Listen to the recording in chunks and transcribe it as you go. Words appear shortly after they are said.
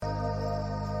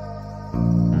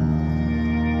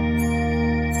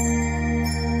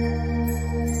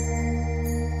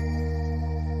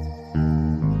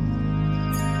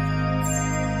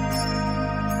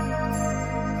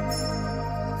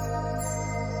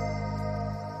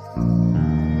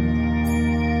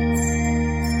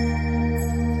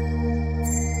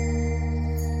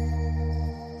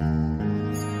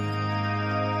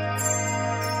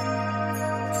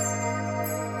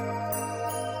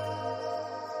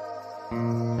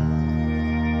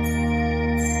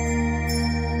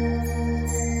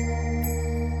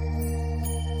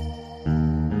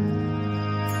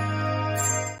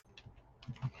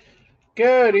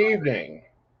Good evening.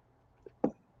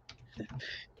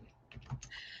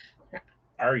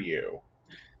 How are you?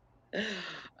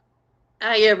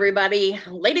 Hi, everybody.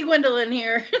 Lady Gwendolyn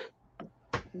here.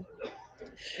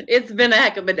 It's been a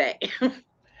heck of a day.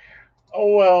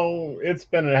 Oh, well, it's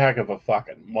been a heck of a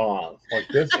fucking month. Like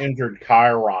this injured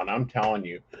Chiron, I'm telling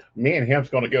you, me and him's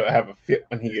going to go have a fit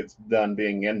when he gets done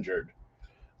being injured.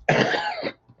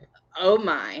 Oh,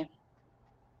 my.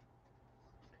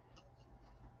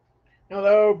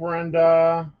 Hello,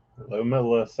 Brenda. Hello,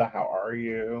 Melissa. How are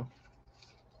you?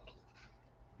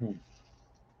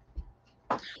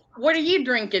 What are you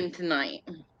drinking tonight?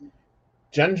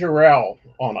 Ginger ale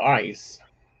on ice.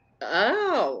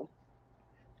 Oh.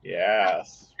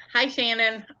 Yes. Hi,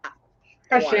 Shannon.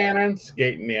 Hi, Shannon.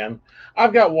 Skating in.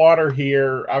 I've got water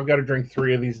here. I've got to drink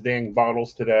 3 of these dang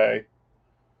bottles today.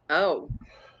 Oh.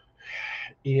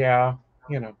 Yeah,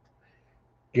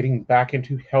 getting back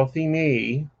into healthy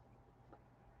me.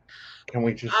 Can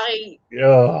we just?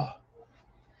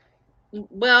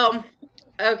 Well,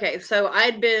 okay. So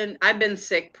I've been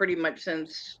sick pretty much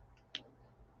since,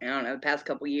 I don't know, the past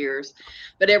couple years,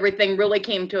 but everything really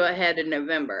came to a head in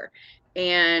November,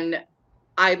 and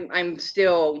I'm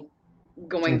still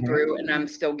going through, and I'm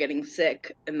still getting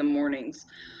sick in the mornings.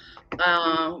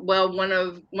 Well, one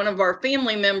of our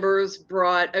family members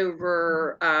brought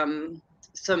over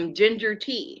some ginger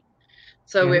tea.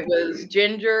 So it was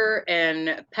ginger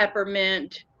and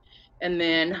peppermint, and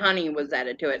then honey was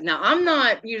added to it. Now, I'm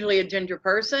not usually a ginger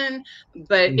person,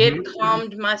 but it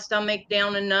calmed my stomach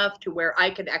down enough to where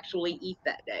I could actually eat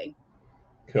that day.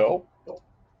 Cool.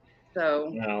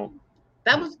 So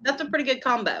that's a pretty good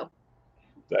combo.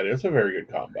 That is a very good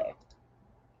combo.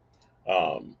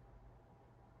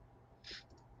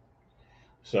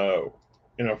 So,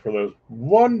 for those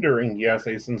wondering, yes,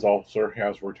 Aeson's ulcer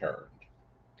has returned.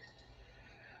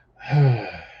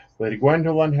 Lady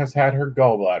Gwendolyn has had her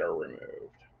gallbladder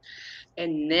removed.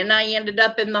 And then I ended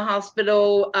up in the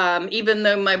hospital. Even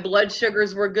though my blood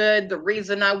sugars were good, the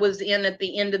reason I was in at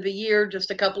the end of the year,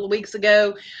 just a couple of weeks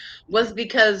ago, was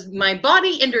because my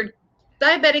body entered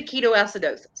diabetic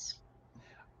ketoacidosis.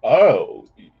 Oh,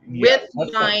 yes.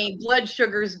 With my blood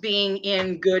sugars being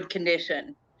in good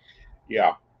condition.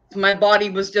 Yeah. My body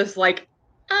was just like,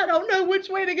 I don't know which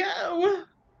way to go.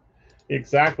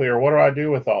 Exactly. Or what do I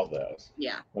do with all this?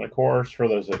 Yeah. And of course, for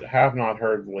those that have not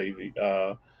heard Lady,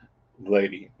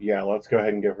 yeah, let's go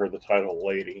ahead and give her the title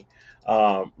Lady.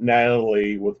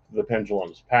 Natalie with the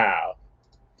Pendulum's Path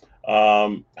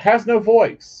has no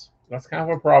voice. That's kind of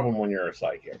a problem when you're a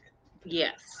psychic.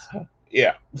 Yes.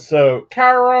 Yeah. So,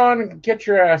 Chiron, get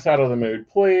your ass out of the mood,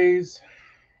 please.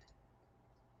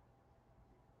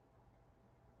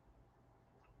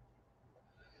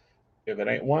 If it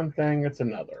ain't one thing, it's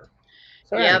another.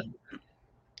 So, yep.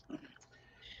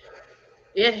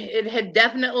 It had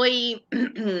definitely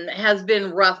has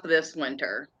been rough this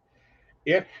winter.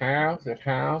 It has. It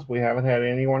has. We haven't had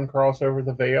anyone cross over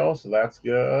the veil, so that's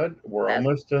good. We're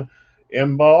almost to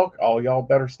in bulk. All y'all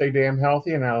better stay damn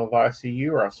healthy and out of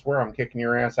ICU, or I swear I'm kicking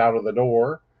your ass out of the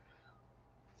door.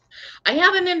 I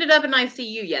haven't ended up in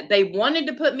ICU yet. They wanted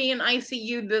to put me in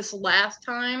ICU this last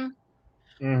time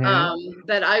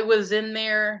that I was in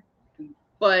there,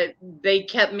 but they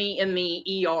kept me in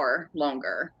the ER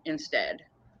longer instead.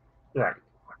 Right.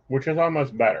 Which is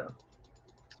almost better.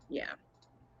 Yeah.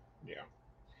 Yeah.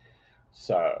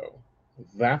 So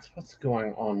that's what's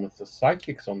going on with the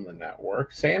psychics on the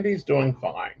network. Sandy's doing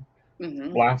fine.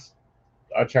 Last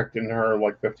I checked in her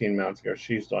like 15 minutes ago,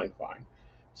 she's doing fine.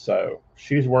 So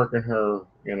she's working her,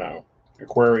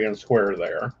 Aquarian square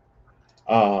there.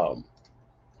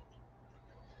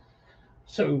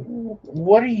 So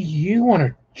what do you want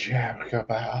to jack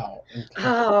about?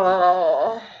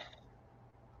 Oh.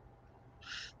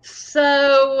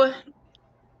 So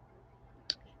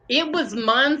it was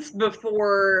months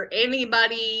before before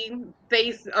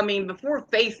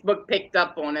Facebook picked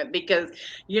up on it, because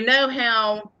you know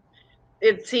how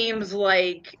it seems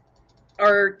like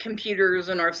our computers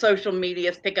and our social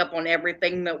medias pick up on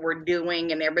everything that we're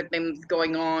doing and everything that's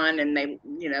going on, and they,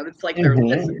 it's like they're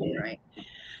listening, right?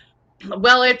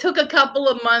 Well, it took a couple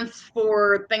of months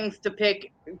for things to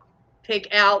pick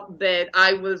out that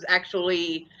I was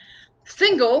actually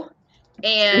single,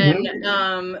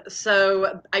 and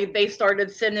so they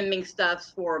started sending me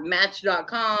stuff for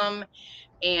Match.com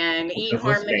and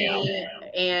eHarmony,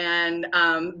 and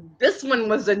this one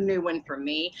was a new one for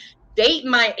me,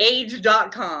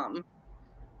 DateMyAge.com.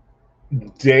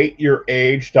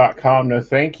 DateYourAge.com. No,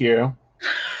 thank you.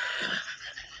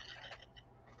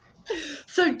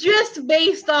 So just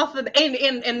based off of,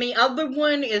 and the other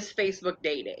one is Facebook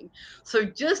dating. So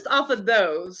just off of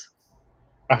those,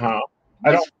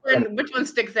 which one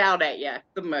sticks out at you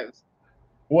the most?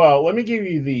 Well, let me give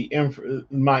you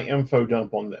my info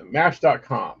dump on them.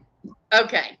 Match.com.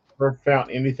 Okay. Never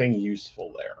found anything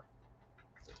useful there.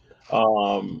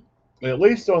 At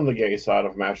least on the gay side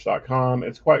of Match.com,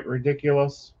 it's quite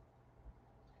ridiculous.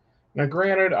 Now,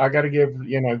 granted, I got to give,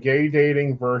 gay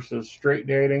dating versus straight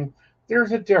dating,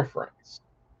 there's a difference.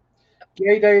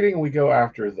 Gay dating, we go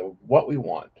after what we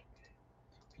want.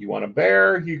 If you want a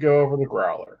bear, you go over the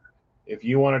growler. If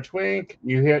you want a twink,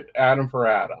 you hit Adam for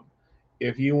Adam.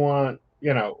 If you want,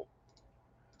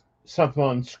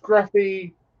 something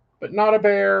scruffy, but not a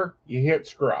bear, you hit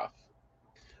scruff.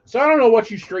 So I don't know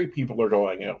what you straight people are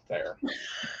doing out there.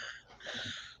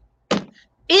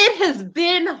 It has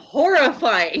been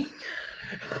horrifying.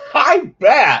 I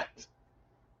bet.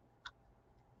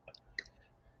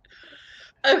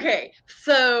 Okay,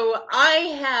 so I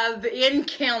have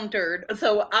encountered,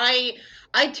 so I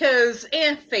chose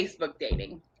Facebook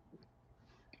dating.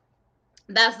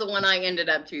 That's the one I ended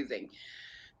up choosing.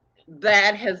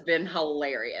 That has been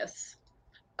hilarious.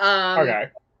 Okay.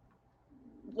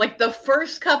 Like the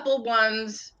first couple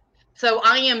ones, so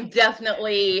I am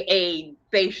definitely a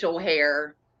facial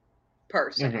hair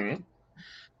person.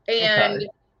 And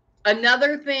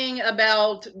another thing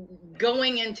about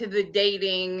going into the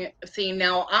dating scene,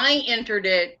 now I entered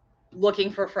it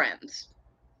looking for friends.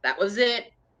 That was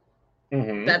it.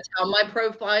 That's how my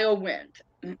profile went.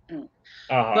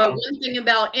 But one thing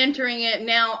about entering it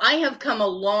now, I have come a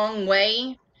long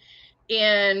way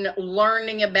in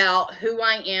learning about who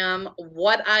I am,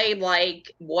 what I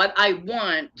like, what I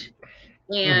want,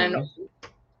 and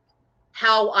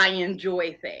how I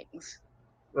enjoy things.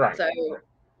 Right. So,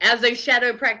 as a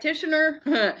shadow practitioner,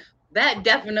 that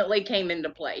definitely came into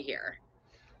play here.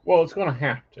 Well, it's going to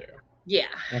have to. Yeah.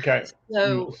 Okay.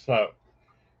 So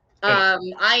a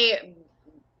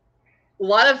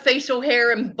lot of facial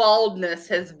hair and baldness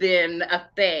has been a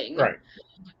thing. Right.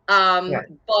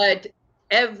 But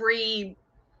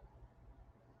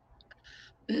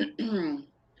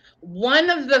one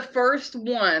of the first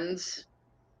ones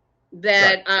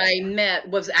that I met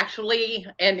was actually,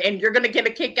 and you're going to get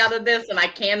a kick out of this, and I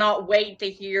cannot wait to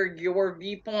hear your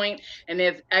viewpoint.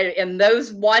 And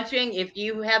those watching, if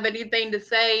you have anything to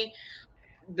say,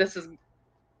 this is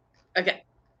okay.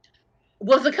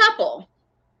 Was a couple.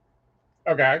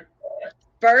 Okay.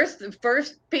 First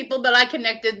people that I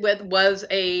connected with was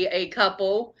a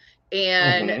couple,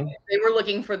 and they were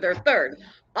looking for their third.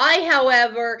 I,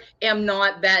 however, am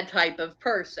not that type of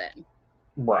person.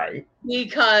 Right.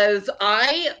 Because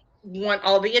I want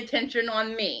all the attention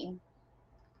on me.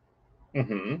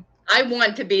 I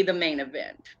want to be the main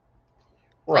event.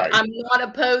 Right. Like, I'm not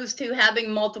opposed to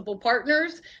having multiple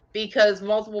partners, because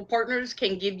multiple partners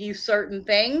can give you certain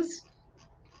things.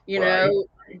 You know,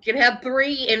 you can have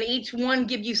 3 and each one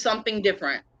give you something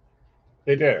different.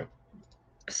 They do.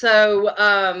 So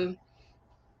I'm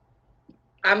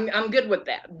good with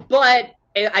that. But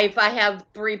if I have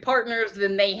 3 partners,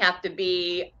 then they have to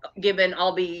be given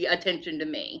all the attention to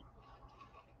me.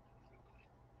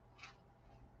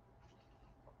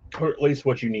 Or at least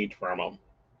what you need from them.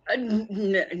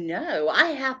 No,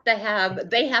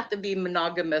 they have to be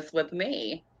monogamous with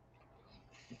me.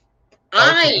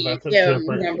 I am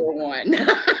number one.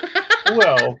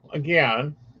 Well,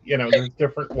 again, there's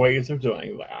different ways of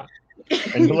doing that.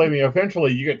 And believe me,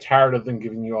 eventually you get tired of them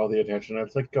giving you all the attention.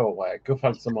 It's like, go away. Go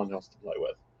find someone else to play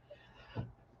with.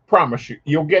 Promise you,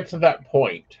 you'll get to that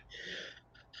point.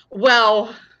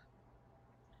 Well,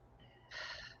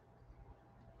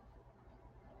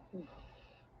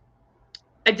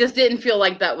 I just didn't feel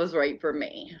like that was right for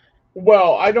me.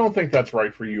 Well, I don't think that's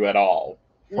right for you at all,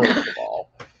 first of all.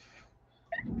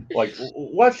 Like,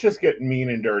 let's just get mean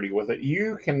and dirty with it.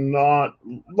 You cannot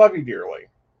love you dearly,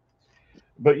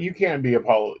 but you can't be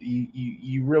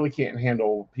you really can't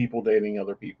handle people dating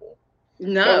other people.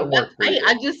 No,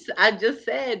 I just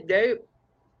said nope.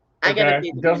 I gotta Okay? do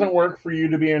It the doesn't work for you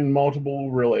to be in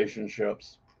multiple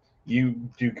relationships. You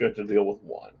do get to deal with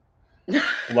one.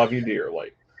 Love you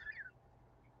dearly.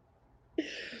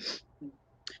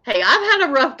 Hey, I've had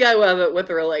a rough go of it with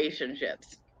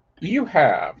relationships. You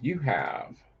have. You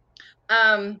have.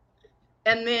 And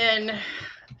then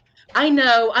I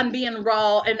know I'm being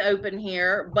raw and open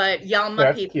here, but y'all my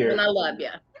That's people cute. and I love you.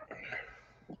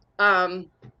 And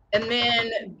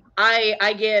then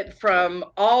I get from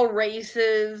all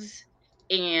races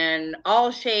and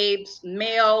all shapes,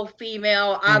 male,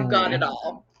 female, I've got it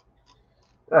all.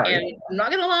 Right. And I'm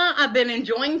not gonna lie, I've been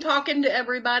enjoying talking to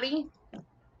everybody.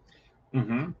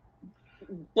 Mm-hmm.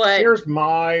 But here's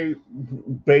my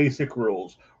basic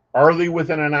rules. Are they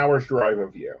within an hour's drive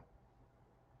of you?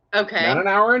 Okay. Not an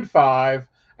hour and 5,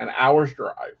 an hour's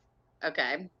drive.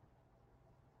 Okay.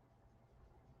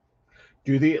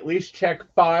 Do they at least check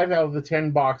 5 out of the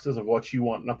 10 boxes of what you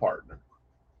want in a partner?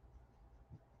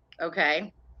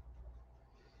 Okay.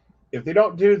 If they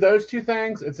don't do those 2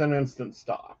 things, it's an instant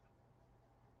stop.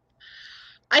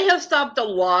 I have stopped a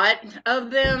lot of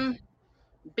them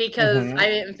because I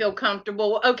didn't feel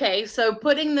comfortable. Okay, so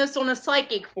putting this on a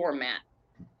psychic format.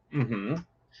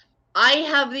 I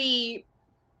have the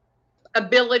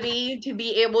ability to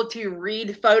be able to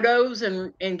read photos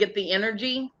and get the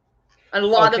energy. A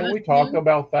lot of can we talk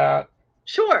about that?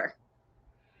 Sure.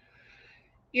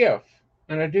 If,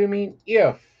 and I do mean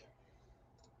if,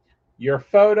 your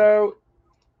photo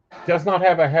does not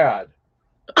have a head,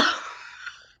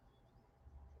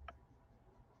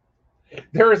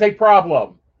 there is a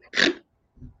problem.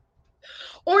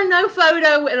 Or no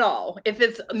photo at all. If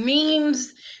it's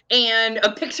memes and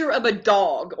a picture of a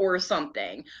dog or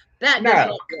something, that does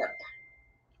not work.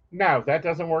 No, that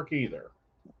doesn't work either.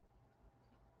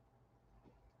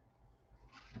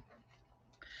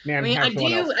 Man, I have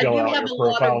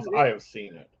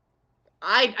seen it.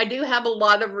 I do have a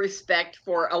lot of respect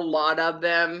for a lot of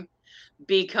them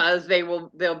because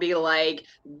they'll be like,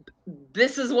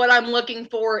 this is what I'm looking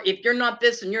for. If you're not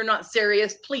this and you're not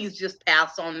serious, please just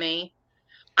pass on me.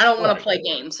 I don't want to play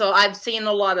games. So I've seen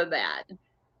a lot of that.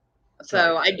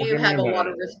 So I do have a lot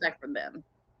of respect for them.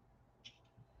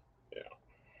 Yeah.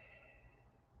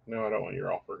 No, I don't want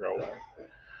your offer to go away.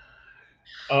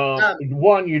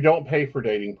 One, you don't pay for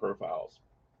dating profiles.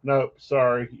 Nope,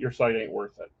 sorry, your site ain't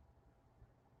worth it.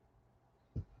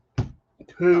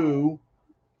 2,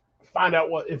 find out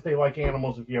what if they like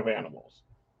animals if you have animals.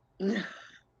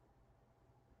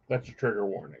 That's a trigger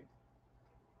warning.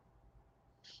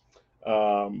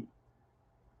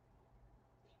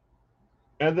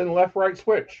 And then left, right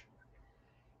switch.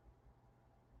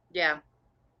 Yeah.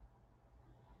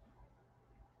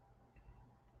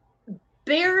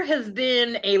 There has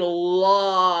been a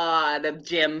lot of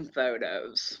gym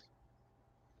photos.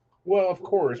 Well, of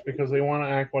course, because they want to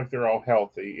act like they're all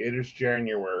healthy. It is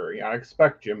January. I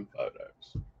expect gym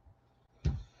photos.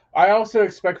 I also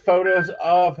expect photos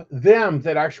of them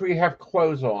that actually have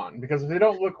clothes on, because if they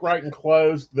don't look right in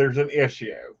clothes, there's an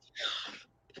issue.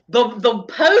 The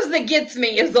pose that gets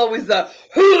me is always the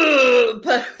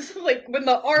pose, like when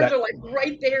the arms are like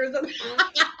right there.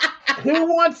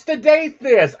 Who wants to date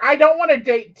this? I don't want to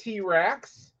date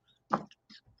T-Rex.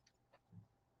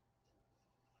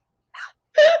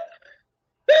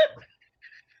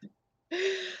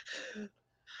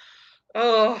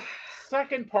 Oh.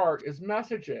 Second part is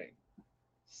messaging.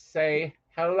 Say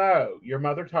hello. Your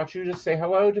mother taught you to say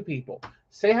hello to people.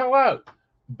 Say hello.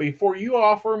 Before you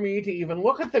offer me to even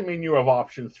look at the menu of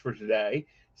options for today,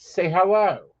 say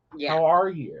hello. Yeah. How are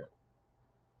you?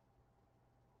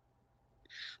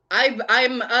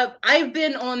 I've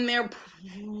been on there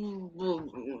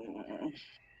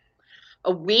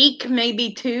a week,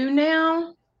 maybe 2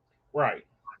 now. Right.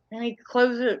 And I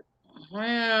close it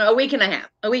a week and a half.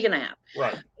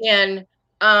 Right. And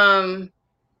I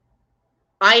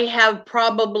have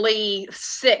probably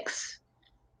 6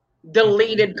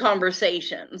 deleted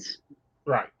conversations.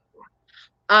 Right.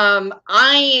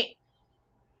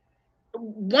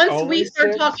 Once we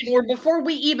start talking, or before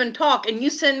we even talk, and you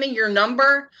send me your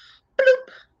number, bloop.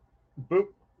 Boop.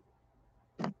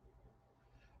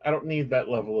 I don't need that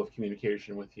level of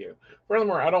communication with you.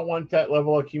 Furthermore, I don't want that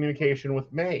level of communication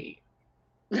with me.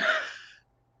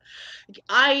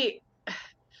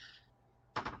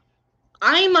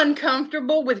 I'm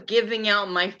uncomfortable with giving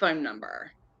out my phone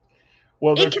number.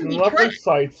 Well, there's some lovely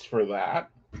sites for that.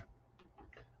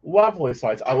 Lovely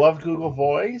sites. I love Google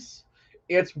Voice.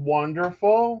 It's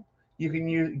wonderful. You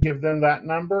can give them that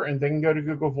number, and they can go to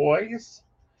Google Voice,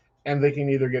 and they can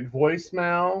either get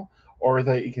voicemail or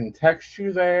they can text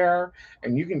you there,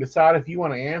 and you can decide if you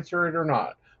want to answer it or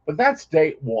not. But that's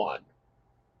date 1.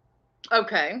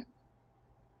 Okay.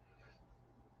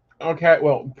 Okay,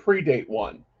 well, predate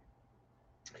one.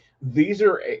 These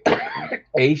are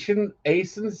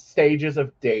Aeson stages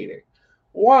of dating.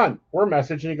 One, we're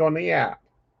messaging on the app.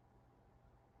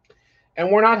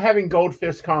 And we're not having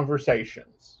goldfish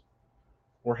conversations.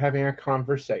 We're having a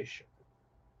conversation.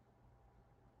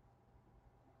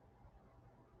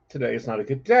 Today is not a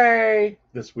good day.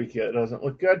 This week it doesn't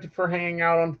look good for hanging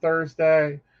out on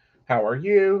Thursday. How are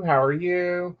you? How are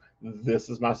you? This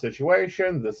is my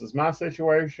situation. This is my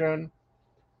situation.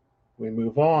 We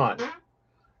move on.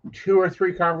 2 or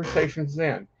 3 conversations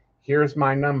in. Here's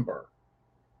my number.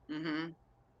 Mm-hmm.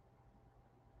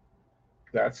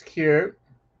 That's cute.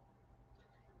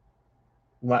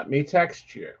 Let me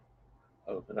text you.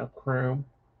 Open up Chrome.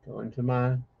 Go into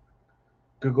my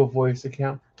Google Voice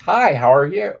account. Hi, how are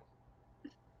you?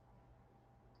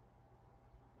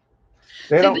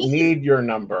 They don't need your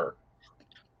number.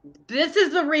 This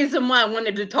is the reason why I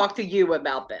wanted to talk to you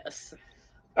about this.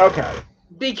 Okay.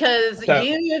 Because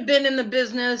you have been in the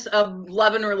business of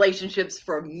love and relationships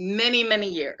for many, many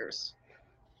years.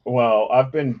 Well,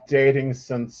 I've been dating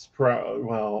since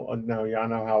no, I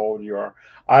know how old you are.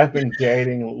 I've been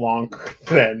dating longer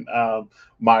than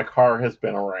my car has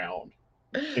been around.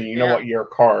 And you know what year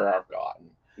car I've gotten.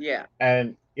 Yeah.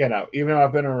 And, even though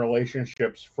I've been in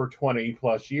relationships for 20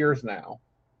 plus years now,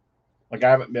 like I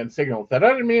haven't been single, that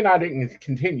doesn't mean I didn't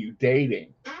continue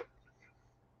dating.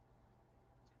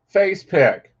 Face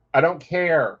pic. I don't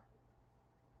care.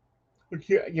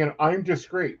 I'm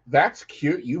discreet. That's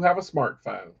cute. You have a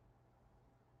smartphone.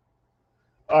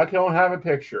 I don't have a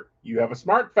picture. You have a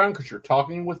smartphone because you're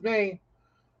talking with me.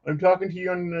 I'm talking to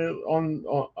you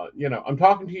I'm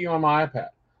talking to you on my iPad.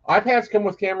 iPads come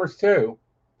with cameras too.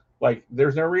 Like,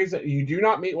 there's no reason. You do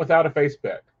not meet without a face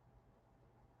pic.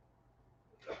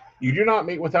 You do not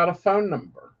meet without a phone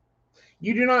number.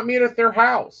 You do not meet at their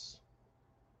house.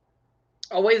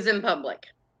 Always in public.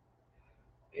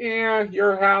 Yeah,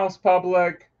 your house,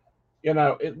 public,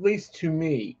 at least to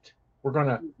meet. We're going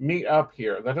to meet up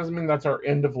here. That doesn't mean that's our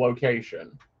end of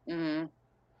location. Mm-hmm.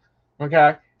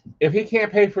 Okay? If he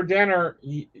can't pay for dinner,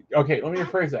 okay, let me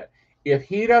rephrase that. If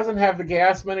he doesn't have the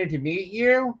gas money to meet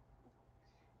you,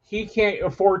 he can't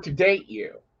afford to date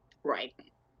you. Right.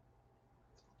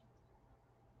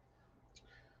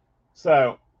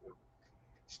 So,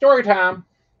 story time.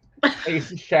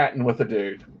 Ace is chatting with a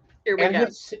dude. Here we go.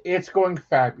 It's going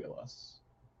fabulous.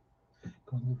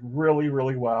 Going really,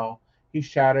 really well. He's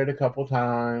chatted a couple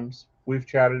times. We've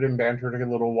chatted and bantered a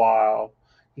little while.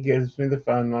 He gives me the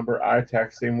phone number. I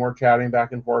text him. We're chatting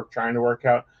back and forth, trying to work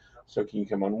out. So can you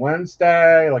come on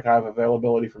Wednesday? Like, I have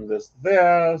availability from this to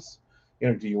this.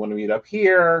 Do you want to meet up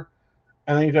here?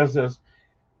 And then he does this.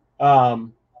 Because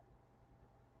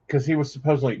he was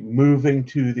supposedly moving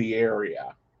to the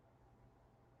area.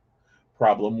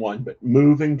 Problem one, but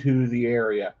moving to the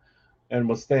area and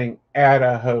was staying at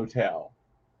a hotel.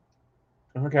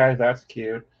 Okay, that's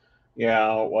cute.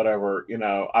 Yeah, whatever.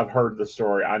 I've heard the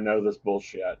story. I know this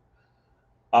bullshit.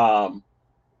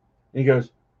 He goes,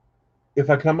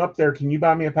 if I come up there, can you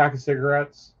buy me a pack of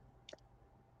cigarettes?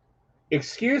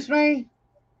 Excuse me?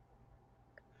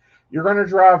 You're going to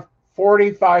drive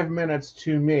 45 minutes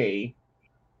to me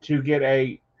to get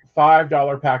a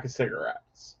 $5 pack of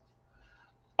cigarettes.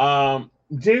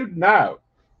 Dude, no.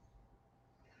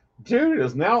 Dude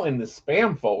is now in the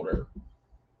spam folder.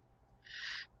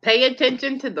 Pay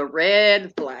attention to the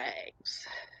red flags.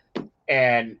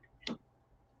 And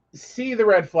see the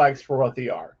red flags for what they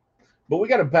are. But we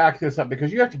got to back this up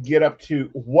because you have to get up to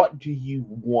what do you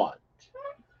want?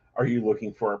 Are you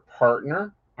looking for a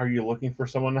partner? Are you looking for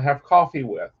someone to have coffee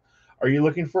with? Are you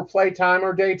looking for playtime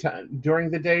or daytime,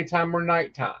 during the daytime or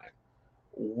nighttime?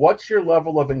 What's your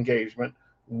level of engagement?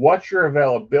 What's your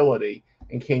availability?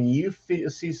 And can you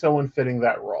see someone fitting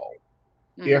that role?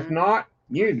 Mm-hmm. If not,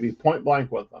 you need to be point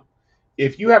blank with them.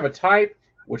 If you have a type,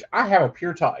 which I have a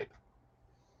pure type,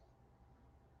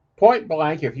 point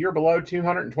blank, if you're below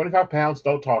 225 pounds,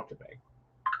 don't talk to me.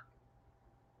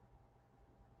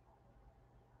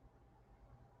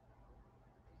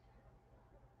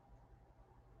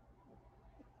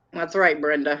 That's right,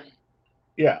 Brenda.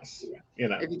 Yes.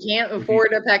 If you can't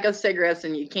afford a pack of cigarettes,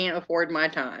 then you can't afford my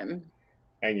time.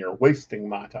 And you're wasting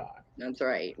my time. That's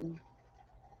right.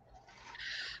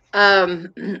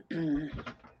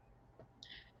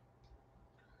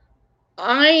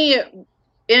 I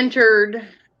entered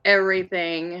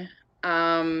everything.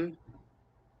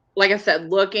 Like I said,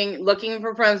 looking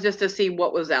for friends just to see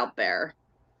what was out there.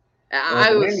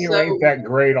 You ain't that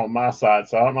great on my side,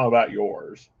 so I don't know about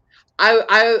yours.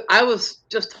 I was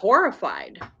just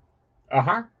horrified.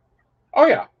 Uh-huh. Oh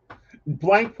yeah.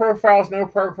 Blank profiles, no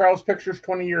profiles, pictures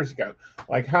 20 years ago.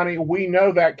 Like, honey, we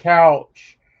know that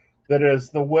couch that is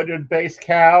the wooded base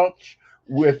couch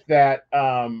with that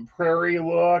prairie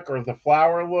look or the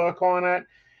flower look on it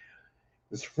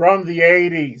is from the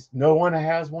 80s. No one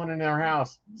has one in their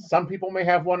house. Some people may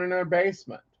have one in their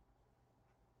basement.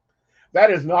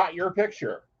 That is not your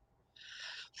picture.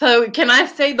 So can I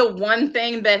say the one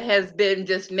thing that has been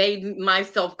just made my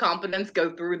self-confidence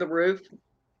go through the roof?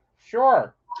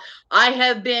 Sure. I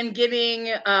have been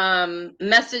getting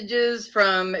messages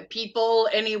from people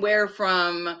anywhere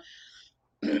from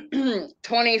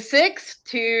 26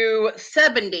 to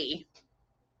 70.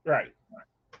 Right.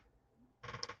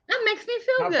 That makes me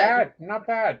feel Not good. bad. Not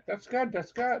bad. That's good.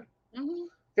 That's good. Mm-hmm.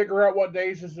 Figure out what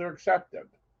ages are accepted.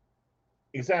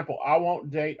 Example, I won't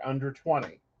date under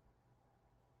 20.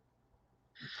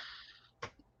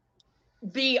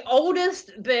 The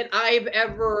oldest that I've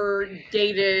ever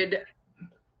dated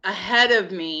ahead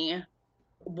of me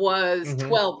was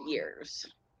 12 years.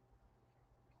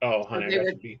 Oh, honey, I got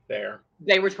to beat there.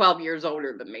 They were 12 years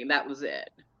older than me. That was it.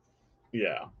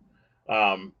 Yeah.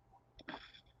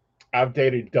 I've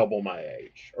dated double my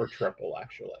age, or triple,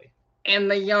 actually. And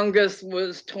the youngest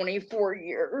was 24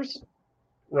 years.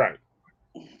 Right.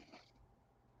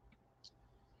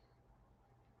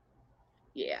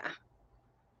 Yeah.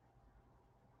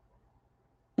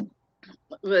 It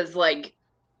was like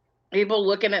people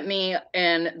looking at me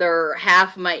and they're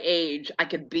half my age. I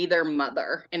could be their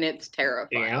mother, and it's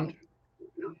terrifying.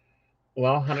 And,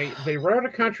 well, honey, they wrote a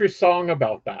country song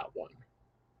about that one.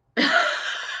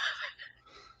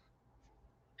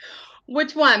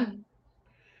 Which one?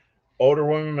 Older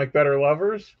women make better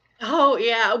lovers? Oh,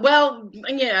 yeah. Well,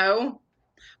 you know,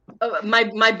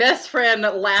 my best friend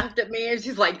laughed at me and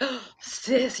she's like, oh,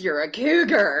 sis, you're a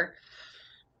cougar.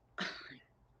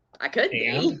 I could be.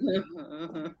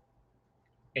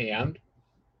 And?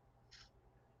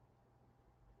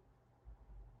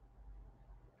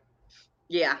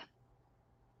 Yeah.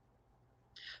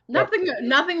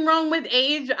 Nothing wrong with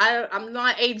age. I'm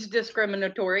not age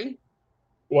discriminatory.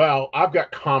 Well, I've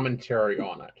got commentary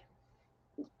on it.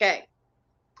 Okay.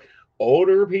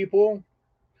 Older people,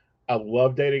 I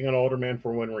love dating an older man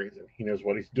for one reason. He knows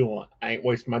what he's doing. I ain't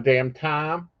wasting my damn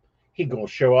time. He gonna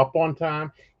show up on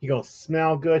time. He gonna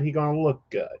smell good. He gonna look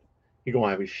good. He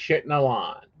gonna have his shit in a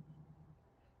line.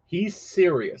 He's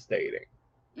serious dating.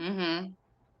 Mm-hmm.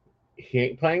 He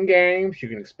ain't playing games. You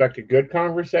can expect a good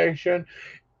conversation.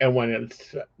 And when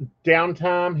it's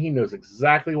downtime, he knows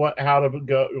exactly how to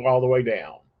go all the way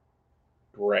down.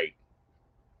 Great.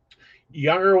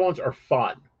 Younger ones are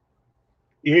fun.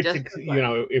 It's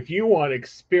if you want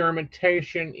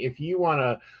experimentation, if you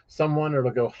want someone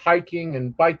that'll go hiking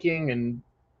and biking and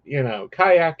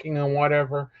kayaking and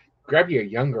whatever, grab you a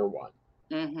younger one.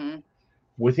 Mm-hmm.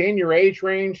 Within your age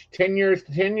range, 10 years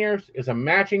to 10 years is a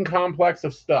matching complex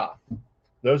of stuff.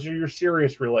 Those are your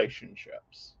serious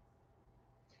relationships.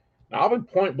 Now, I'll be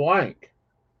point blank.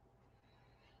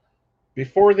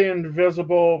 Before the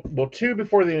Invisible, two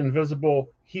before the Invisible,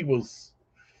 he was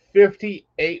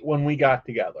 58 when we got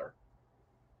together.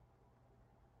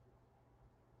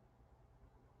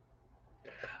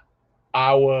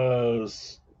 I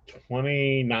was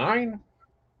 29.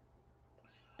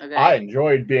 Okay. I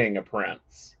enjoyed being a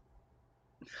prince.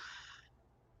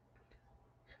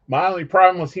 My only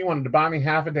problem was he wanted to buy me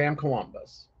half a damn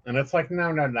Columbus. And it's like,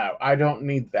 no, I don't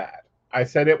need that. I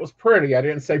said it was pretty. I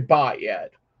didn't say buy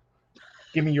yet.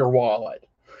 Give me your wallet.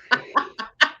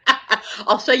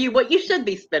 I'll show you what you should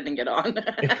be spending it on.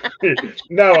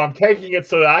 No, I'm taking it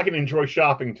so that I can enjoy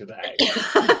shopping today.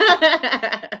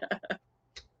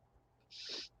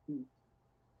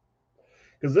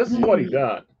 Because this is what he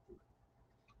done.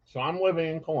 So I'm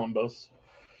living in Columbus.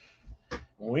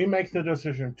 We make the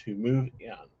decision to move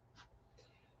in.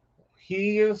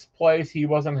 His place he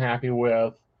wasn't happy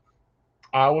with.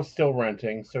 I was still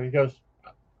renting. So he goes,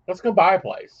 let's go buy a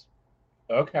place.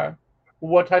 Okay.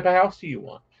 What type of house do you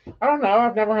want? I don't know.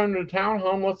 I've never owned a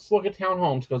townhome. Let's look at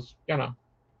townhomes because,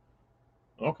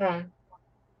 Okay.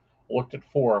 Looked at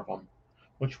 4 of them.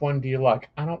 Which one do you like?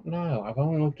 I don't know. I've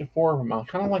only looked at 4 of them. I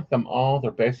kind of like them all.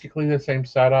 They're basically the same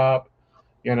setup.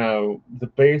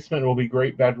 The basement will be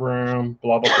great bedroom,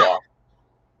 blah, blah, blah.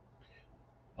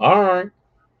 All right.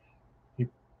 He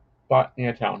bought me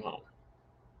a townhome.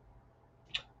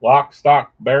 Lock,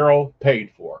 stock, barrel,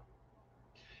 paid for.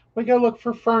 We go look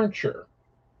for furniture.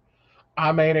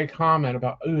 I made a comment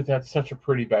about, ooh, that's such a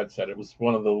pretty bed set. It was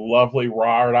one of the lovely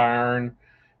wrought iron,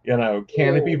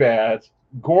 canopy beds.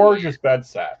 Gorgeous bed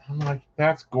set. I'm like,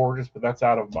 that's gorgeous, but that's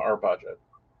out of our budget.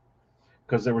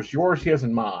 Because there was yours, his,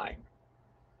 and mine.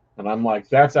 And I'm like,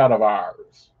 that's out of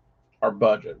ours. our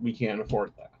budget. We can't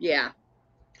afford that. Yeah.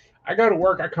 I go to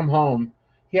work, I come home,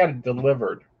 he had it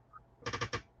delivered,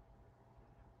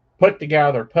 put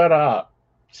together, put up,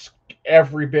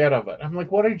 every bit of it. I'm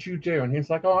like, what did you do? And he's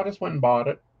like, oh, I just went and bought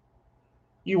it.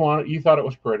 You want it? You thought it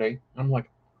was pretty. I'm like,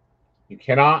 you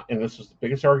cannot, and this was the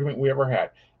biggest argument we ever had.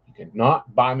 You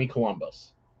cannot buy me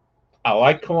Columbus. I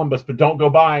like Columbus, but don't go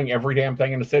buying every damn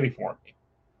thing in the city for me.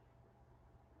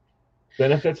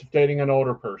 Benefits of dating an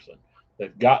older person.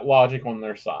 They've got logic on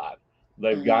their side.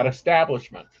 They've got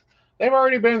establishment. They've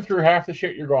already been through half the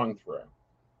shit you're going through.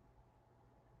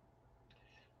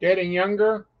 Dating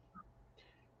younger,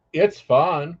 it's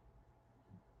fun.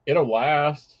 It'll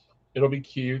last. It'll be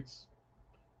cute.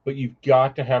 But you've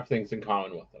got to have things in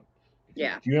common with them. If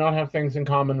Yeah. you do not have things in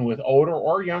common with older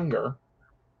or younger,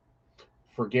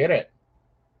 forget it.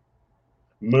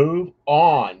 Move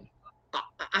on.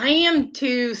 I am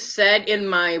too set in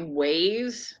my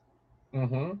ways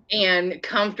and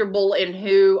comfortable in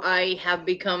who I have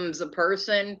become as a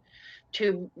person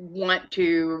to want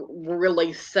to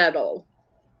really settle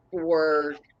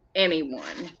for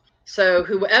anyone. So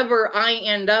whoever I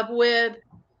end up with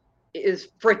is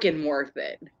freaking worth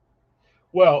it.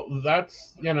 Well,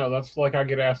 that's like I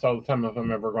get asked all the time if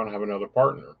I'm ever going to have another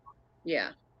partner. Yeah.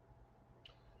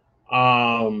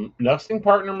 Nesting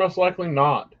partner, most likely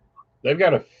not. They've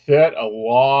got to fit a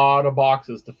lot of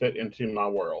boxes to fit into my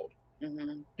world.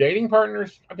 Dating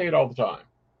partners, I date all the time.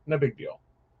 No big deal.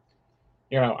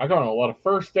 I go on a lot of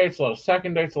first dates, a lot of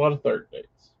second dates, a lot of third dates.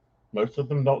 Most of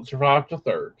them don't survive to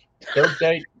third. Third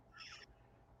date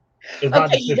is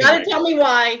not. Okay, you got to tell me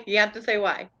why. You have to say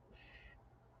why.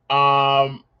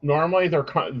 Normally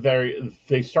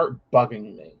they start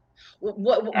bugging me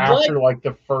after like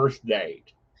the first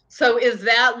date. So is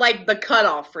that like the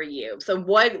cutoff for you? So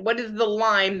what is the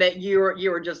line that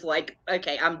you're just like,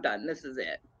 okay, I'm done. This is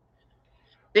it.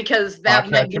 Because that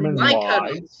might be my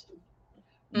cutoff.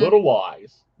 Little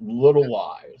lies.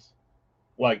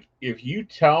 Like if you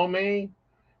tell me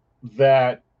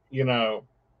that, you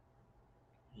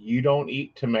don't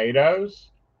eat tomatoes,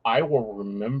 I will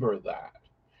remember that.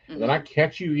 And then I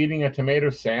catch you eating a tomato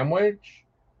sandwich.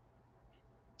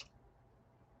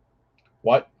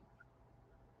 What?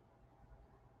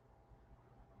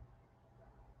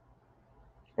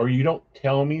 Or you don't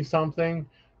tell me something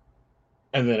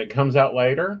and then it comes out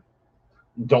later.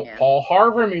 Don't Paul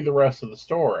Harvey me the rest of the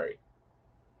story.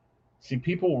 See,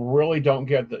 people really don't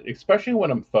get that, especially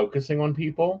when I'm focusing on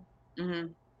people.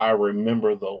 I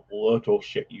remember the little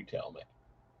shit you tell me.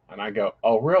 And I go,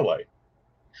 oh, really?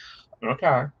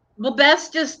 Okay. Well, that's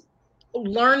just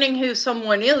learning who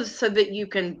someone is so that you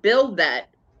can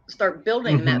start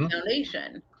building that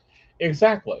foundation.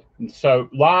 Exactly. So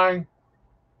lying,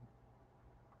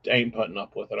 ain't putting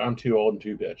up with it. I'm too old and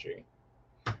too bitchy.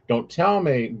 Don't tell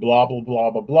me blah, blah,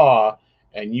 blah, blah, blah,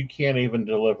 and you can't even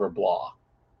deliver blah.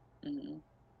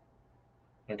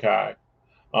 Okay.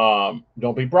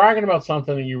 Don't be bragging about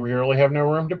something that you really have no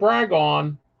room to brag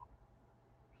on.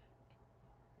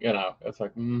 It's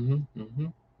like,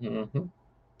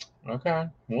 okay,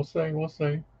 we'll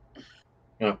see.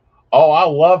 Oh, I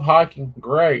love hiking.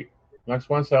 Great. Next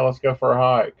Wednesday, let's go for a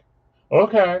hike.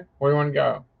 Okay, where do you want to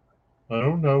go? I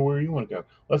don't know where you want to go.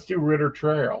 Let's do Ritter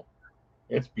Trail.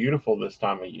 It's beautiful this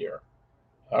time of year.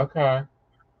 Okay.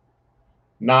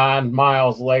 9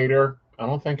 miles later, I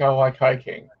don't think I like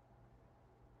hiking.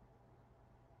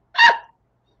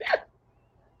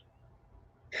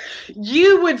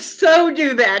 You would so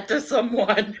do that to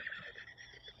someone.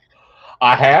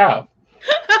 I have.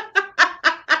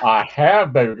 I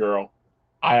have, baby girl.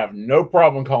 I have no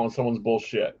problem calling someone's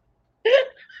bullshit.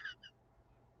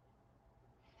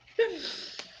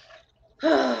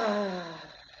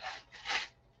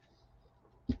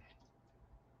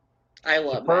 I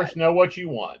love first, know what you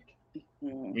want.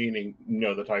 Meaning,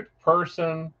 know the type of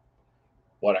person,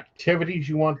 what activities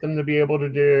you want them to be able to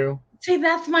do. See,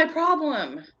 that's my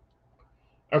problem.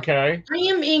 Okay. I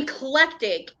am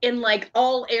eclectic in like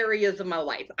all areas of my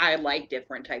life. I like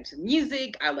different types of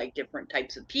music. I like different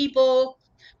types of people.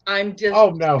 I'm just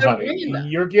honey, random.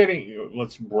 You're getting.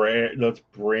 Let's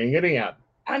bring it in.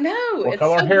 I know. What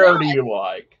color hair do you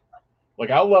like?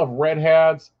 Like, I love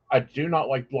redheads. I do not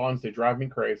like blondes. They drive me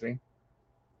crazy.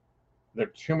 They're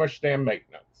too much damn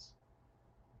maintenance.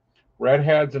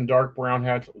 Redheads and dark brown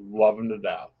heads, love them to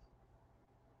death.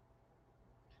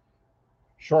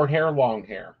 Short hair, long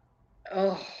hair.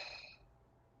 Oh.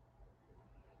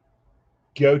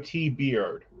 Goatee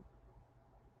beard.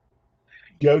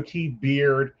 Goatee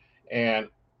beard, and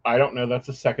I don't know, that's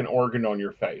a second organ on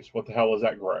your face. What the hell is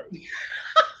that growth?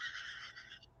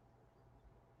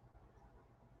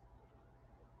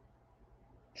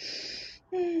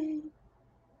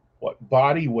 What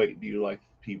body weight do you like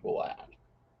people at?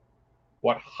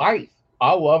 What height?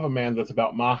 I love a man that's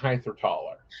about my height or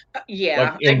taller.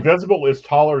 Like Yeah. Invisible is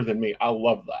taller than me. I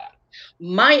love that.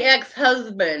 My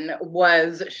ex-husband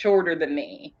was shorter than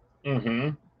me. Mm-hmm.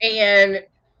 And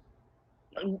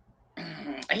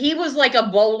he was like a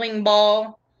bowling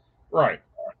ball Right.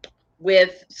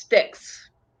 with sticks.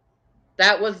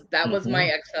 That was my Mm-hmm.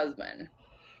 ex-husband.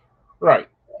 Right.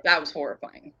 That was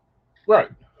horrifying. Right.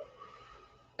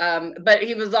 But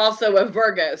he was also a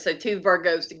Virgo, so two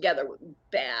Virgos together was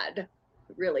bad,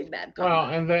 really bad Well, combo.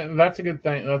 and then that's a good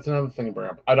thing. That's another thing to bring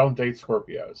up. I don't date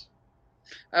Scorpios.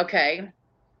 Okay.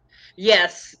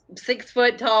 Yes, 6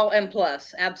 foot tall and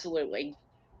plus, absolutely.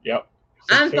 Yep.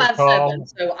 Six I'm foot 5'7", tall.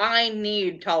 so I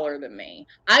need taller than me.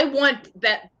 I want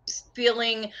that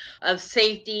feeling of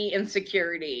safety and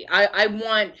security. I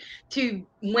want to,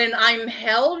 when I'm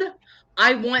held,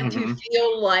 I want to Mm-hmm.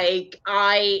 feel like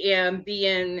I am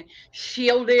being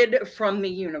shielded from the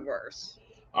universe.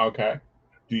 Okay.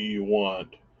 Do you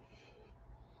want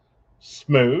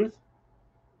smooth,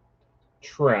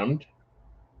 trimmed,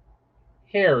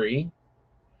 hairy,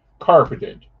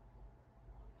 carpeted,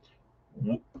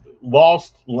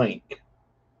 lost link?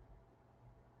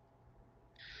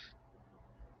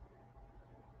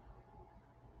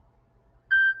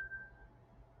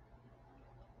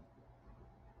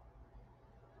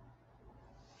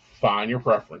 Find your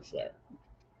preference there.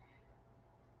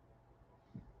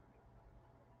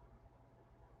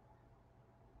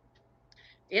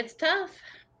 It's tough.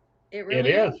 It It really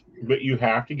is, is. but you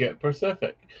have to get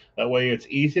specific. That way, it's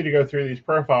easy to go through these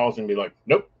profiles and be like,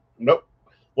 nope, nope,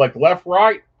 like left,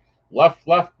 right, left,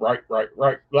 left, right, right,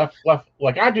 right, left, left.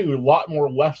 Like I do a lot more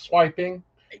left swiping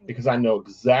because I know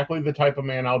exactly the type of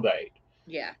man I'll date.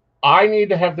 Yeah. I need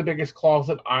to have the biggest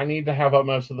closet. I need to have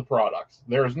most of the products.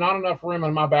 There is not enough room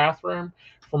in my bathroom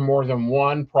for more than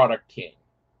one product king.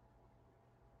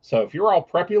 So if you're all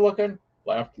preppy looking,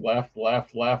 left, left,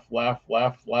 left, left, left,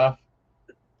 left, left.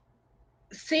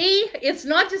 See, it's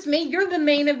not just me. You're the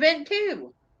main event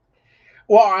too.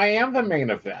 Well, I am the main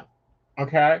event,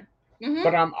 okay?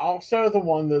 But Mm-hmm. I'm also the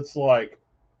one that's like,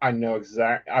 I know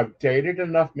I've dated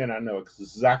enough men. I know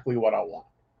exactly what I want.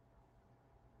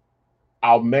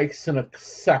 I'll make some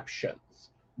exceptions,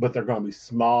 but they're going to be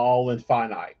small and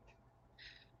finite.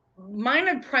 Mine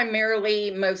have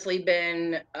mostly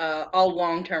been all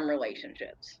long-term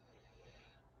relationships.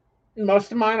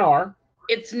 Most of mine are,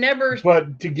 It's never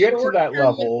but to get to short that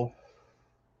term with level,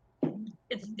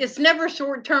 it's never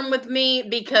short term with me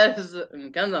because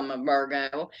I'm a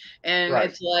Virgo, and right,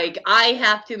 it's like I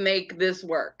have to make this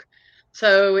work.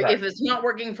 So right, if it's not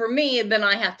working for me, then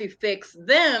I have to fix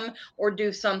them or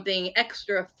do something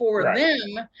extra for right.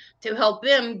 them to help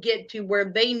them get to where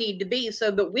they need to be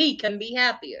so that we can be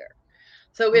happier.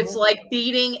 So it's Mm-hmm. like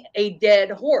beating a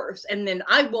dead horse. And then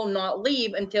I will not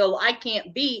leave until I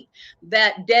can't beat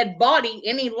that dead body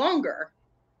any longer.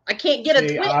 I can't get a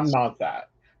See, twitch. I'm not that.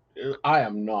 I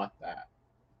am not that.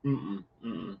 Mm-mm,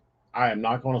 mm-mm. I am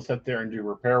not going to sit there and do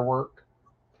repair work.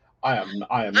 I am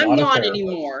I'm not a not therapist.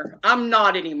 anymore. I'm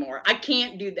not anymore. I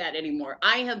can't do that anymore.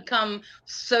 I have come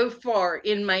so far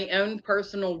in my own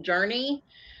personal journey,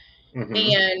 Mm-hmm.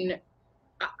 and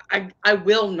I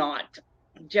will not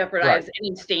Right, jeopardize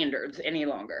any standards any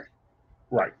longer.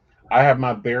 right. I have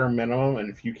my bare minimum, and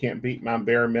if you can't beat my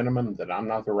bare minimum, then I'm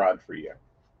not the ride for you.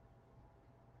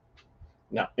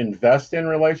 Now, invest in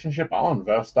relationship. I'll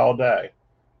invest all day,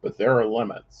 but there are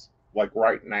limits. Like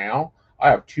right now, I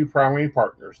have two primary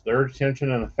partners. Their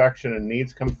attention and affection and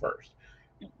needs come first.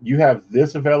 You have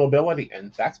this availability,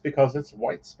 and that's because it's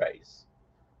white space.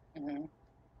 Mm-hmm.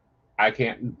 I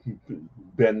can't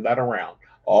bend that around.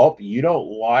 Oh, you don't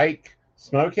like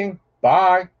smoking?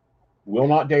 Bye. Will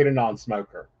not date a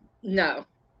non-smoker. No,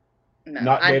 no,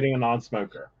 Not I dating a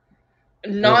non-smoker.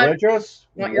 not Religious?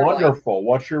 want your life. Wonderful.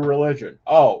 What's your religion?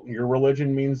 Oh, your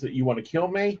religion means that you want to kill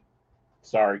me?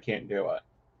 Sorry, can't do it.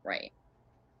 Right.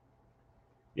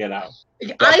 You know,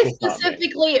 that's I just not me.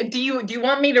 specifically do you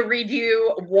want me to read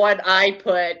you what I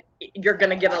put? You're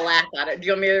gonna get a laugh at it. Do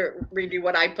you want me to read you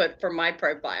what I put for my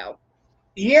profile?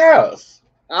 Yes.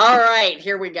 All right,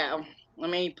 here we go. Let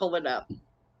me pull it up.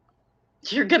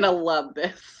 You're gonna love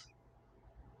this.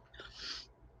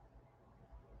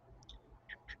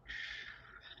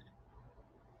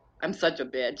 I'm such a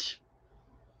bitch.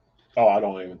 Oh, I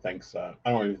don't even think so.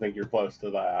 I don't even think you're close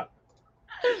to that.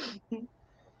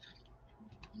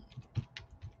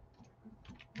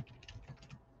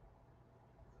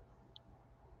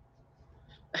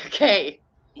 Okay.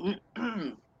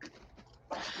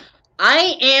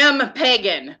 I am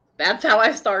pagan. That's how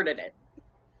I started it.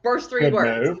 First three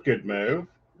words. Good move.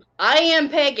 I am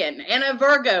pagan and a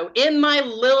Virgo in my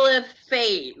Lilith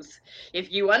phase.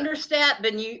 If you understand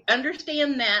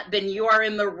that, then you are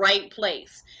in the right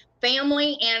place.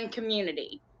 Family and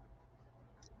community.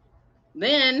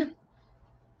 Then,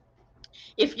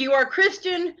 if you are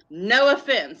Christian, no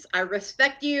offense. I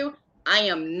respect you. I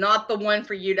am not the one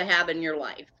for you to have in your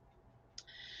life.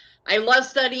 I love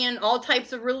studying all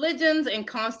types of religions and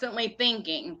constantly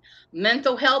thinking.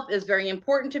 Mental health is very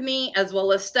important to me, as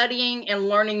well as studying and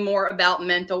learning more about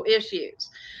mental issues.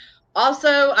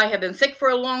 Also, I have been sick for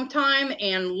a long time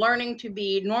and learning to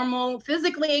be normal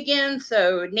physically again,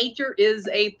 so nature is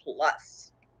a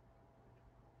plus.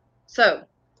 So,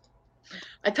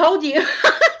 I told you.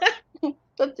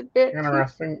 That's a bit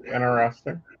interesting.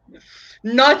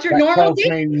 Not your normal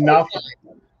dating profile.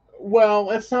 Well,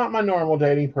 it's not my normal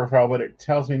dating profile, but it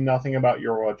tells me nothing about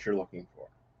what you're looking for.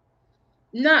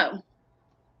 No,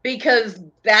 because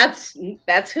that's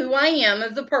who I am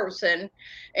as a person.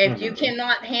 If you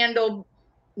cannot handle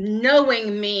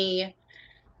knowing me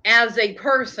as a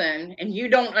person and you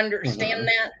don't understand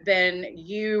that, then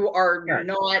you are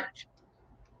not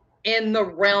in the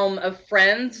realm of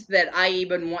friends that I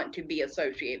even want to be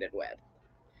associated with.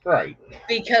 Right.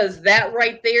 Because that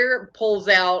right there pulls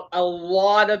out a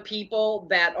lot of people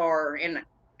that are, and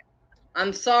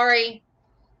I'm sorry,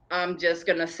 I'm just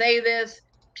going to say this,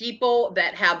 people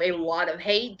that have a lot of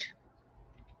hate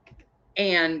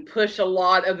and push a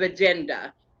lot of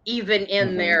agenda, even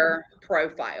in their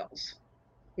profiles.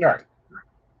 Right.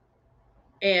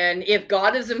 And if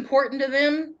God is important to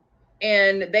them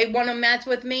and they want to match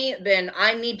with me, then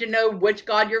I need to know which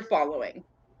God you're following.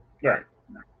 Right.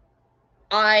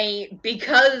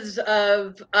 Because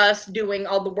of us doing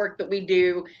all the work that we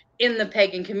do in the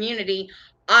pagan community,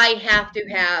 I have to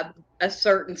have a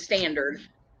certain standard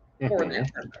for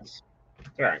that purpose.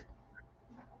 Right.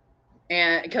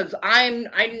 And because I'm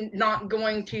not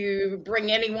going to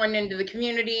bring anyone into the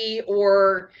community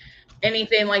or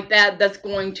anything like that that's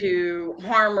going to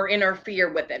harm or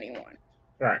interfere with anyone.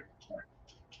 Right.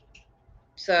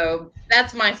 So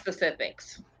that's my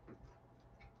specifics.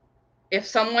 If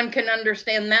someone can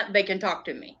understand that, they can talk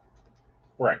to me.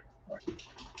 Right.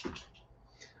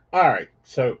 All right.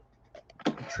 So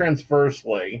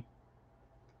transversely,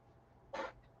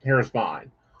 here's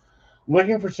mine.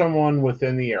 Looking for someone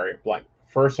within the area, blank.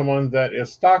 For someone that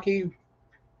is stocky,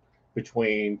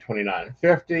 between 29 and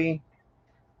 50.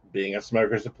 Being a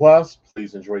smoker is a plus.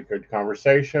 Please enjoy good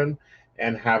conversation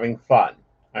and having fun.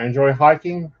 I enjoy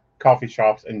hiking, coffee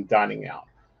shops, and dining out.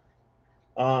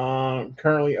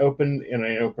 Currently open in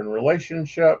an open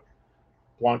relationship.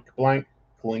 Blank blank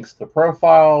links to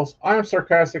profiles. I am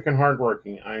sarcastic and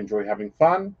hardworking. I enjoy having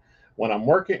fun when I'm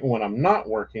working, when I'm not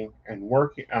working, and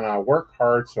I work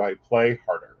hard, so I play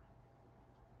harder.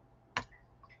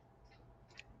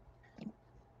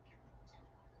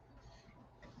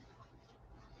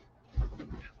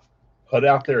 Put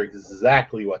out there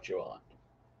exactly what you want.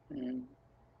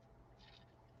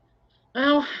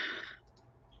 Well,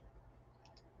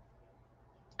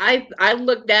 I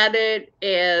looked at it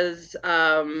as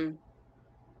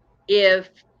if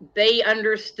they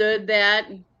understood that,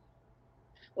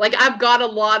 like, I've got a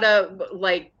lot of,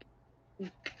 like,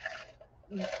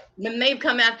 when they've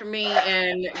come after me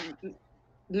and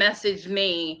messaged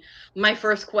me, my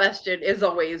first question is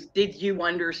always, did you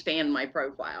understand my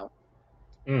profile?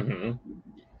 Mm-hmm.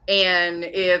 And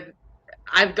if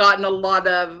I've gotten a lot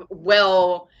of,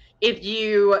 well, if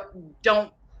you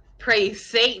don't praise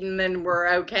Satan, then we're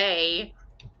okay.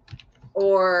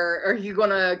 Or are you going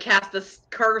to cast a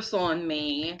curse on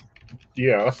me?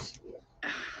 Yes.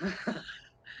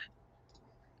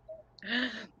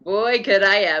 Boy, could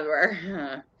I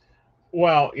ever.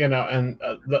 Well, and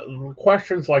the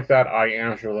questions like that, I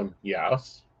answer them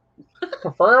yes.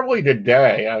 Preferably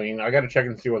today. I mean, I got to check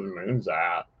and see where the moon's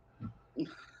at.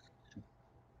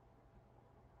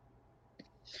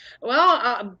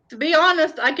 Well, to be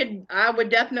honest, I would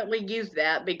definitely use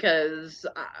that, because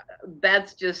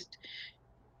that's just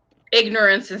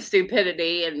ignorance and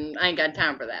stupidity, and I ain't got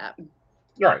time for that.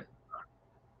 Right.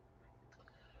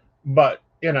 But,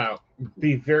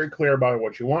 be very clear about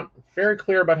what you want, very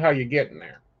clear about how you get in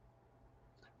there.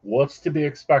 What's to be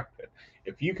expected?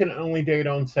 If you can only date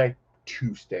on, say,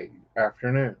 Tuesday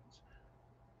afternoons,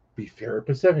 be very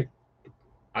specific.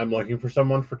 I'm looking for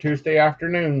someone for Tuesday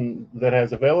afternoon that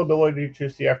has availability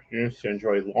Tuesday afternoons to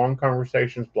enjoy long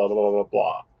conversations, blah, blah, blah,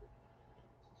 blah,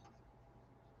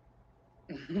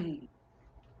 blah.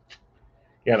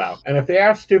 And if they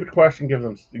ask stupid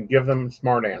questions, give them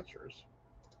smart answers.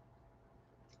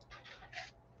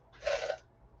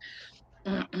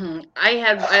 I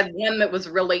had one that was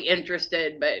really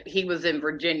interested, but he was in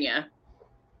Virginia.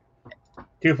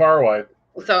 Too far away.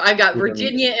 So I got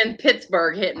Virginia and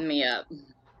Pittsburgh hitting me up.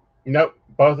 Nope,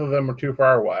 both of them are too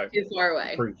far away. Too far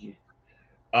away.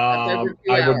 I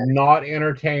would not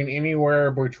entertain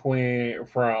anywhere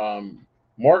from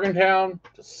Morgantown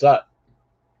to Sutton.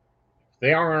 If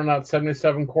they are on that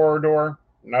 77 corridor,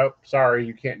 nope, sorry,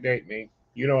 you can't date me.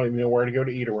 You don't even know where to go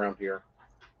to eat around here.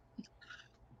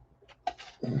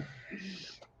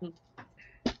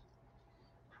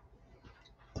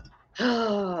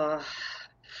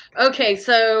 Okay,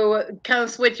 so kind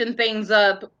of switching things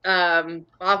up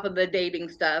off of the dating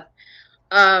stuff.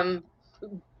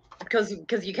 Because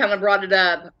you kind of brought it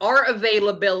up, our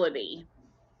availability.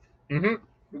 Mm-hmm.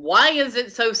 Why is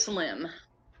it so slim?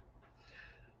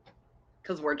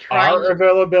 Because we're trying. Our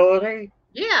availability?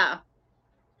 Yeah.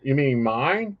 You mean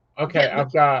mine? Okay,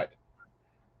 yeah,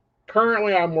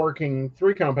 currently I'm working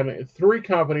three companies.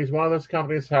 One of those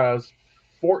companies has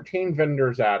 14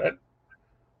 vendors at it.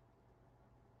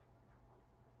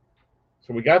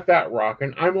 So we got that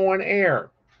rocking. I'm on air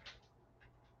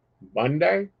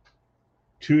Monday,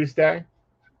 Tuesday,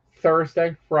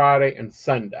 Thursday, Friday, and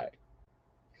Sunday.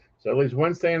 So at least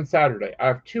Wednesday and Saturday. I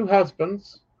have 2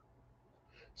 husbands,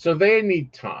 so they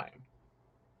need time.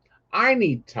 I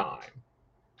need time.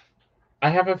 I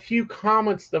have a few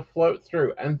comments to float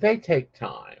through, and they take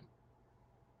time.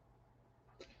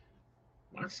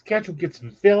 My schedule gets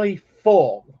very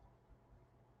full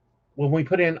when we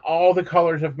put in all the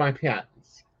colors of my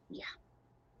pens. Yeah.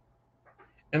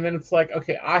 And then it's like,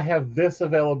 okay, I have this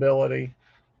availability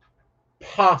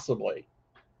possibly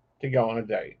to go on a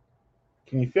date.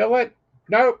 Can you feel it?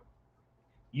 Nope.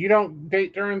 You don't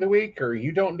date during the week, or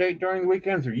you don't date during the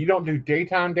weekends, or you don't do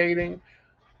daytime dating.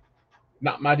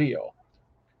 Not my deal.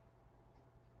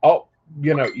 Oh,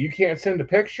 you can't send a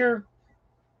picture?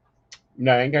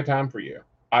 No, I ain't got time for you.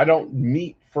 I don't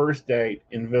meet first date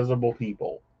invisible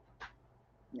people.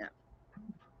 No.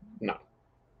 No.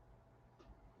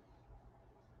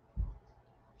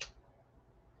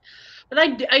 But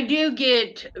I do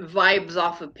get vibes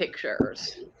off of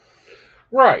pictures.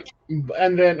 Right.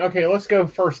 And then, okay, let's go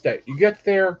first date. You get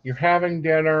there, you're having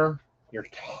dinner, you're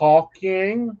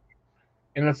talking,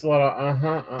 and it's a lot of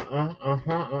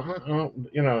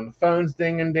the phone's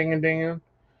dinging, dinging, dinging.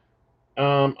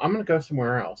 I'm going to go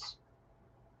somewhere else.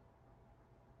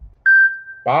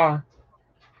 Bye.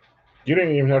 You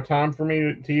didn't even have time for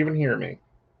me to even hear me.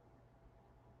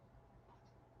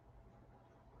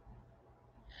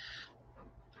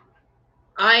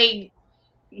 I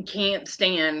can't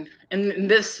stand, and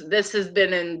this has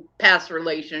been in past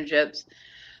relationships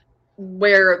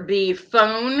where the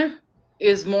phone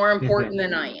is more important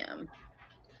than I am.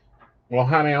 Well,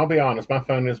 honey, I'll be honest. My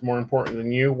phone is more important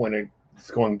than you when it's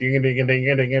going ding, ding, ding, ding,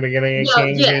 ding, ding, ding,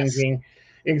 ding, ding, ding.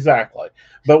 Exactly.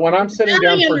 But when I'm sitting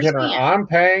down for dinner, I'm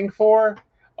paying for.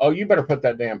 Oh, you better put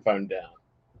that damn phone down.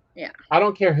 Yeah. I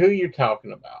don't care who you're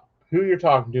talking about, who you're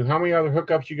talking to, how many other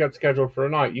hookups you got scheduled for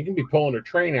tonight. You can be pulling a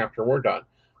train after we're done,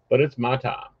 but it's my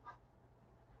time.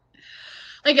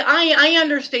 Like, I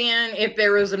understand if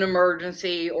there is an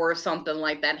emergency or something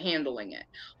like that, handling it.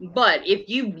 But if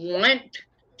you want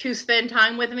to spend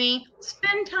time with me,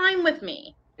 spend time with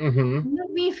me. Mm-hmm. Make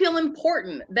me feel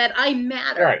important, that I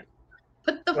matter. Right.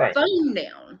 Put the phone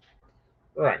down.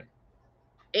 Right.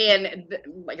 And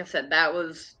like I said, that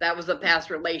was a past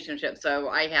relationship, so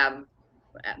I have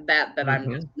that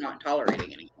I'm just not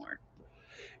tolerating anymore.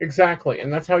 Exactly,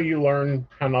 and that's how you learn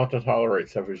how not to tolerate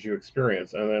stuff, as you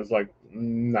experience. And it's like,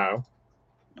 no,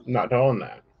 not doing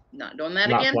that. Not doing that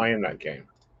again. Not playing that game.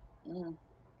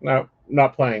 No,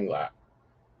 not playing that.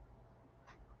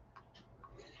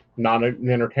 Not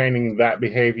entertaining that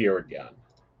behavior again.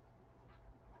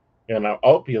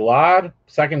 Oh, you lied?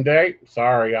 Second date?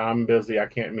 Sorry, I'm busy. I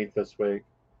can't meet this week.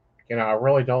 I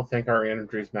really don't think our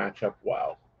energies match up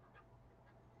well.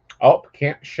 Oh,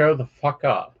 can't show the fuck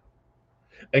up.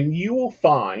 And you will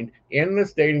find in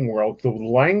this dating world, the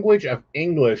language of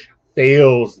English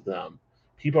fails them.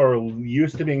 People are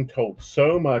used to being told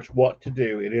so much what to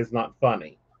do, it is not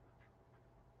funny.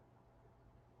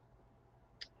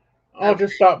 I'll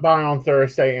just stop by on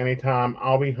Thursday anytime.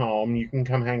 I'll be home. You can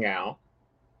come hang out.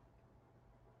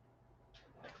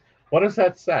 What does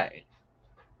that say?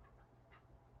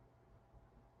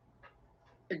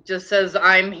 It just says,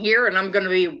 I'm here and I'm going to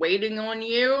be waiting on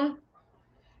you.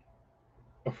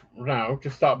 No,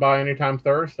 just stop by anytime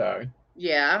Thursday.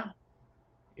 Yeah.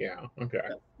 Yeah, okay.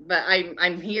 But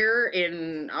I'm here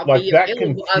and I'll be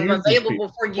available. I'm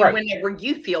available for you whenever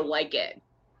you feel like it.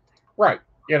 Right.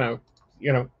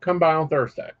 Come by on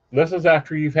Thursday. This is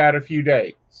after you've had a few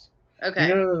dates. Okay.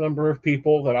 You know the number of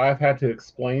people that I've had to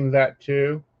explain that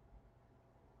to?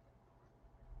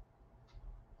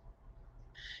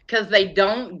 Because they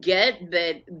don't get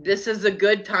that this is a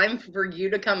good time for you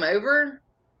to come over?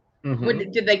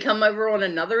 Mm-hmm. Did they come over on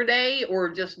another day or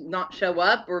just not show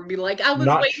up or be like, I was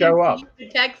Not waiting show for up. you to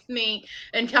text me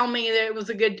and tell me that it was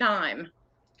a good time?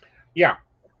 Yeah,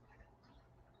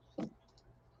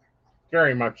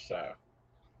 very much so.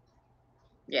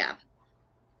 Yeah.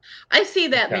 I see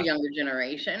that in the Okay. younger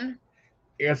generation.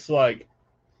 It's like,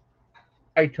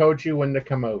 I told you when to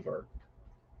come over.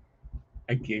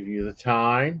 I gave you the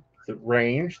time, the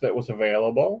range that was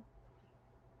available.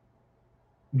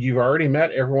 You've already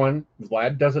met everyone.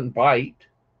 Vlad doesn't bite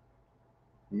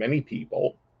many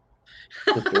people.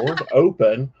 The door's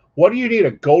open. What do you need?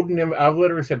 A golden? I've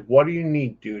literally said, "What do you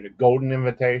need, dude? A golden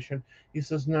invitation?" He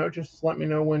says, "No, just let me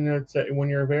know when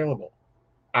you're available."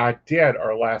 I did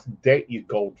our last date, you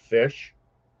goldfish.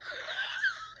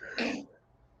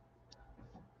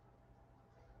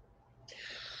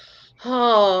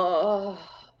 Oh,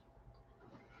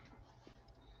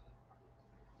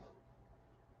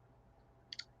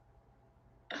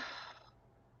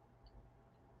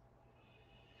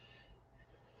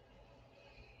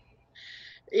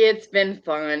 it's been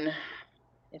fun.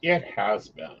 It has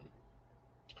been.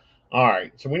 All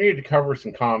right, so we need to cover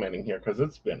some commenting here because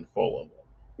it's been full of them.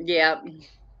 Yeah.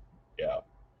 Yeah.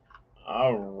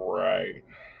 All right.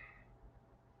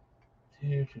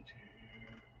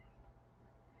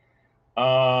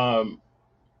 Um,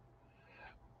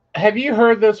 have you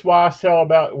heard this wives' tale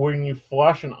about when you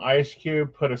flush an ice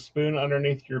cube, put a spoon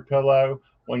underneath your pillow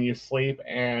when you sleep,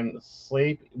 and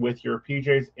sleep with your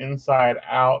PJs inside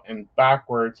out and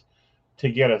backwards to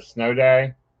get a snow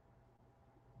day?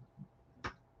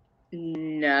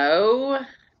 No.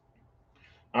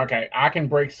 Okay, I can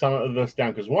break some of this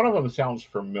down because one of them sounds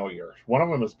familiar. One of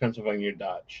them is Pennsylvania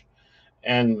Dutch,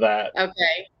 and that,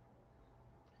 Okay.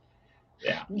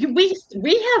 yeah. We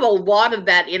have a lot of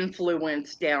that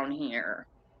influence down here.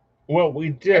 Well,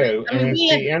 we I mean, do, I and mean it's we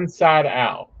had the inside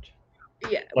out.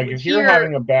 yeah Like if you're here.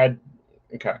 having a bad,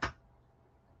 okay,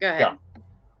 Go go. ahead.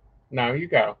 No, you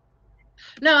go.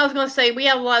 No, I was going to say we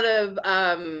have a lot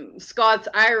of Scots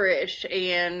Irish,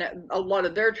 and a lot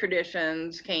of their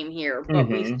traditions came here, but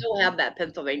we Mm-hmm. still have that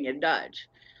Pennsylvania Dutch.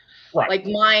 Right. Like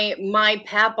my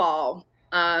papaw,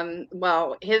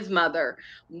 well, his mother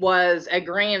was a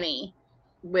granny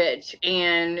witch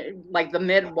and like the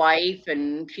midwife,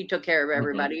 and she took care of Mm-hmm.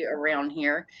 everybody around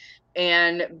here.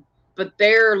 And but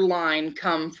their line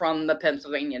come from the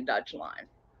Pennsylvania Dutch line.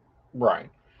 Right.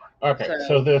 Okay. So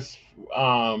So this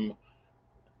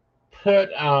put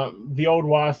the old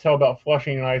wise tale about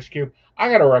flushing an ice cube. I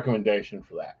got a recommendation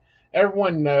for that.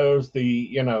 Everyone knows the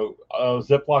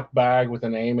Ziploc bag with a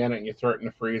name in it, and you throw it in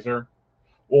the freezer.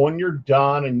 Well, when you're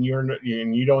done and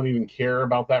you don't even care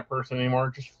about that person anymore,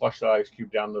 just flush the ice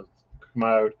cube down the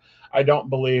commode. I don't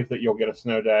believe that you'll get a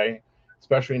snow day,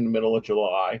 especially in the middle of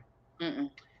July. mm-mm.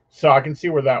 So I can see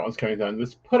where that one's coming from.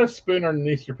 Just put a spoon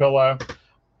underneath your pillow.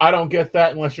 I don't get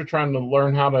that unless you're trying to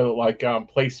learn how to like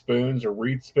play spoons or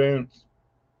read spoons,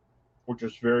 which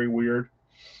is very weird.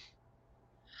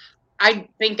 I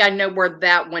think I know where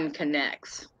that one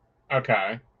connects.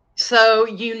 Okay. So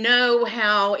you know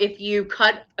how if you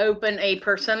cut open a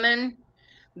persimmon,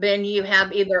 then you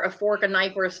have either a fork, a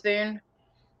knife, or a spoon.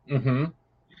 Mm-hmm.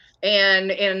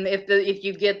 And if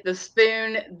you get the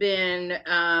spoon, then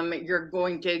you're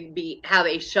going to be have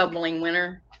a shoveling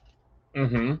winter.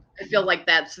 Mm-hmm. I feel like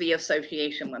that's the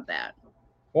association with that.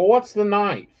 Well, what's the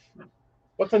knife?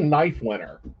 What's a knife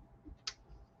winner?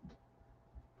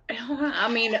 I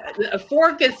mean, a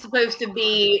fork is supposed to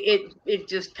be it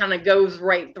just kind of goes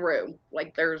right through,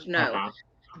 like there's no. Uh-huh.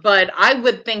 But I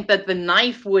would think that the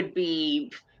knife would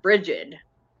be frigid,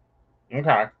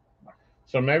 Okay.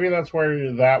 So maybe that's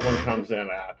where that one comes in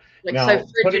at. like so Now,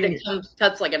 frigid it putting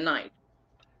cuts like a knife.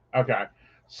 okay.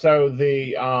 So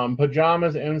the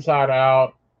pajamas inside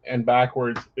out and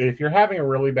backwards. If you're having a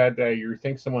really bad day, you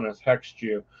think someone has hexed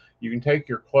you, you can take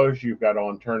your clothes you've got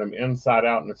on, turn them inside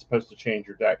out, and it's supposed to change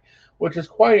your day, which is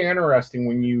quite interesting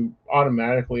when you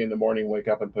automatically in the morning wake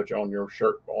up and put on your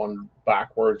shirt on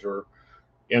backwards or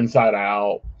inside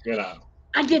out, you know.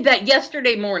 I did that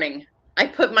yesterday morning. I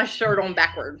put my shirt on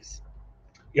backwards.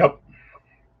 Yep.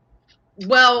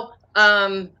 Well,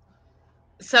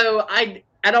 so I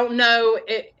don't know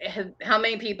how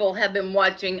many people have been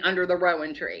watching Under the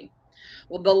Rowan Tree.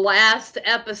 Well, the last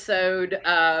episode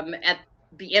at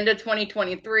the end of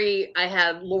 2023, I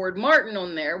had Lord Martin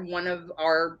on there, one of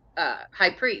our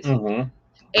high priests, Mm-hmm.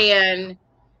 and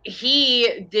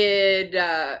he did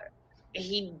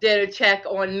he did a check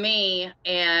on me,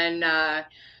 and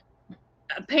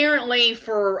apparently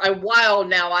for a while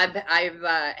now I've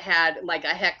had like a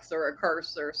hex or a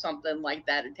curse or something like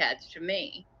that attached to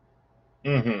me.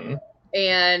 Mm-hmm.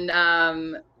 And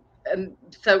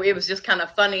so it was just kind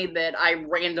of funny that I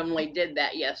randomly did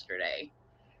that yesterday.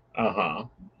 Uh-huh.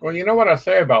 Well, you know what I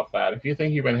say about that? If you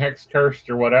think you've been hex cursed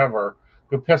or whatever,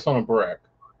 go piss on a brick.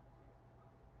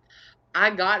 I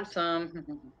got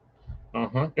some.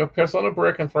 Uh-huh. Go piss on a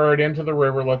brick and throw it into the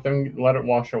river. Let it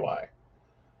wash away.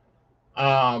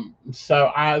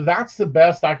 So that's the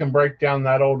best I can break down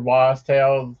that old wise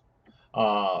tale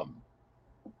um,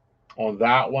 on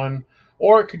that one.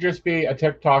 Or it could just be a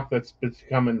TikTok that's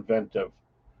become inventive.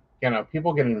 You know,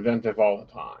 people get inventive all the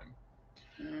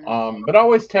time. But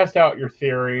always test out your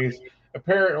theories.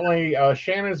 Apparently,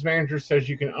 Shannon's manager says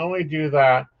you can only do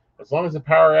that as long as the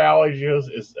power outage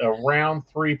is around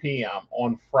 3 p.m.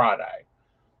 on Friday.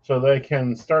 So they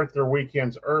can start their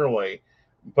weekends early.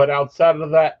 But outside of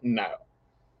that, no.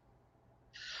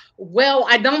 Well,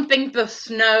 I don't think the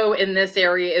snow in this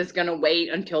area is going to wait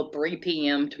until 3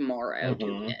 p.m. tomorrow to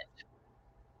Mm-hmm. hit.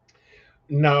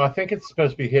 No, I think it's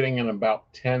supposed to be hitting in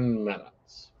about 10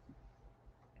 minutes.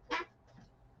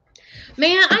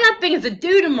 Man, I got things to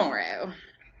do tomorrow.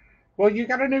 Well, you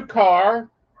got a new car.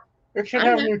 It should I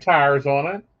have know. new tires on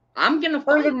it. I'm going to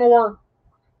fight.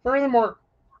 Furthermore,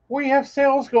 we have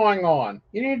sales going on.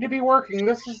 You need to be working.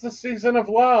 This is the season of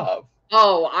love.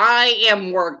 Oh, I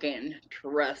am working.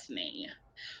 Trust me.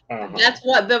 Uh-huh. That's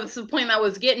the point I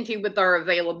was getting to with our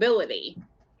availability.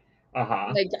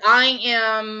 Uh-huh. Like, I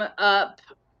am up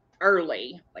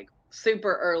early, like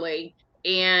super early,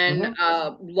 and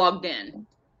Mm-hmm. logged in.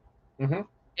 Mm-hmm.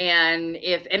 And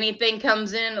if anything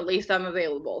comes in, at least I'm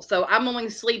available. So I'm only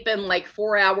sleeping like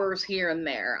 4 hours here and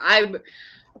there. I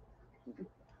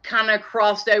kind of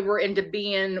crossed over into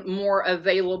being more Right.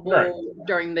 available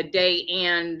during the day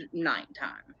and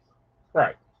nighttime,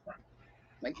 Right.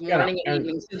 like You know, morning and and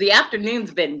evening. So the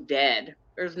afternoon's been dead.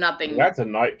 There's nothing. that's a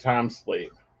nighttime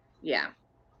sleep. Yeah.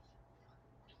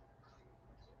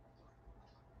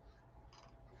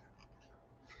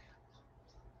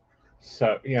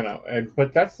 So,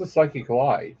 but that's the psychic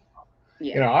life.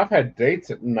 Yeah. I've had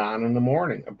dates at 9 in the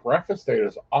morning. A breakfast date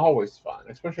is always fun,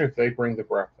 especially if they bring the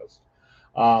breakfast.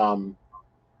 Um,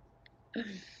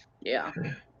 Yeah.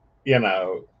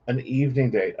 an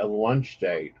evening date, a lunch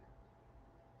date,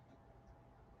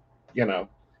 you know,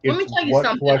 Let me it's tell you what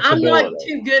something. I'm not flexibility.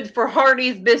 too good for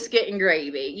Hardee's biscuit and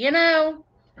gravy.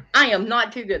 I am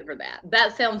not too good for that.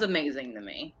 That sounds amazing to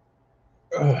me.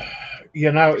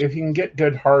 If you can get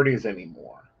good Hardee's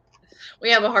anymore. We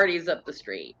have a Hardee's up the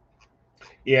street.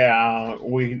 Yeah,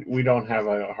 we don't have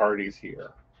a Hardee's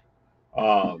here.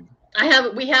 Um,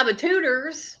 We have a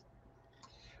Tudor's.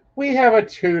 we have a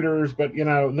Tudor's, but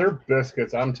they're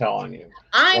biscuits. I'm telling you.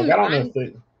 Like I don't know if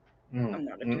they. I'm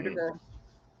not a Tudor girl.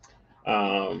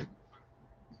 Um,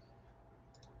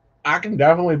 I can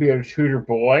definitely be a Tudor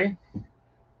boy,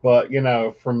 but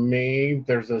for me,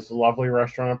 there's this lovely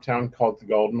restaurant uptown called the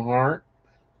Golden Heart.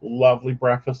 Lovely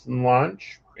breakfast and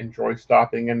lunch. Enjoy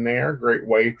stopping in there. Great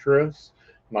waitress.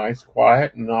 Nice,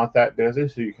 quiet, not that busy,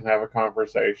 so you can have a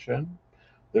conversation.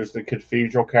 There's the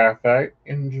Cathedral Cafe,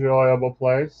 enjoyable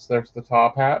place. There's the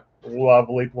Top Hat,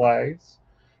 lovely place.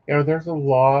 There's a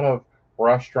lot of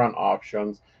restaurant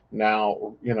options.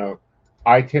 Now,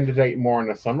 I tend to date more in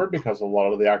the summer because a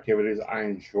lot of the activities I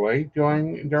enjoy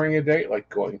doing during a date, like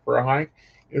going for a hike,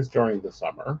 is during the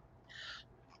summer.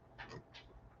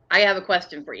 I have a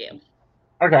question for you.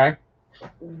 Okay.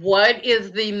 What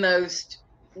is the most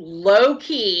low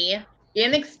key,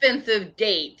 inexpensive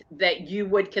date that you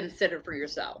would consider for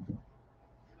yourself?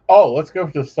 Oh, let's go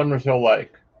to Summers Hill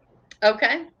Lake.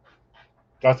 Okay.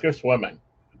 Let's go swimming.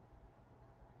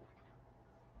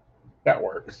 That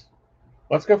works.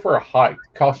 Let's go for a hike.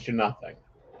 Cost you nothing.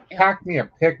 Pack me a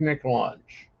picnic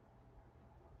lunch.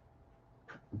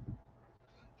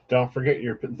 Don't forget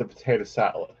the potato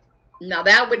salad. Now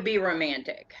that would be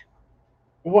romantic.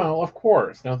 Well, of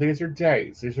course. Now these are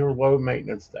dates. These are low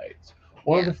maintenance dates.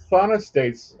 One of Yeah. the funnest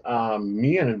dates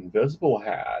me and Invisible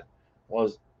had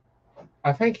was,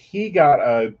 I think he got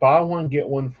a buy one get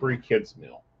one free kids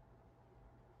meal.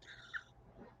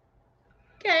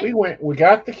 Okay. We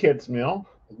got the kids meal.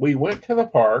 We went to the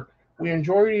park. We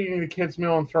enjoyed eating the kids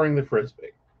meal and throwing the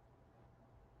frisbee.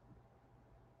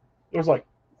 It was like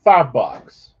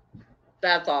 $5.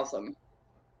 That's awesome.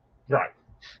 Right.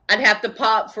 I'd have to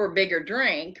pop for a bigger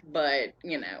drink, but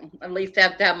at least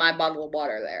have to have my bottle of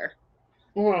water there.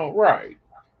 Well, right.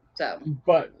 So.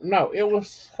 But no, it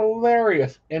was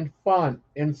hilarious and fun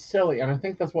and silly, and I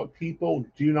think that's what people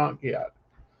do not get.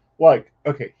 Like,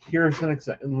 okay, here's an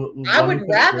example. I would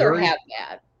rather Very, have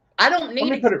that. I don't let need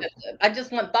me put it. expensive. I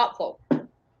just want thoughtful.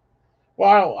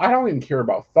 Well, I don't even care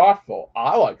about thoughtful.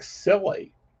 I like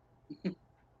silly.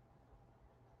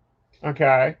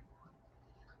 Okay.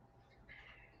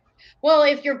 Well,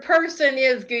 if your person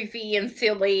is goofy and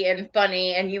silly and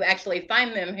funny and you actually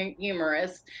find them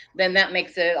humorous, then that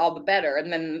makes it all the better.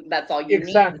 And then that's all you need.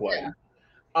 Exactly.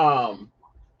 Um,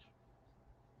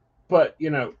 but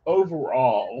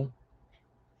overall,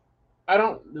 I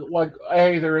don't like.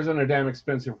 Hey, there isn't a damn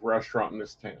expensive restaurant in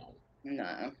this town.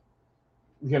 No.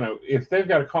 If they've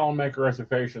got to call and make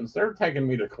reservations, they're taking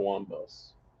me to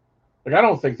Columbus. Like, I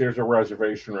don't think there's a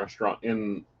reservation restaurant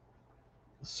in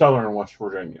southern West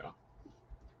Virginia.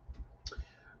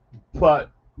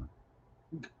 But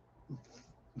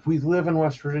we live in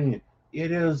West Virginia.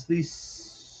 It is the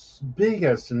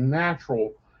biggest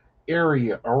natural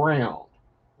area around.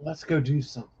 Let's go do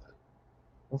something.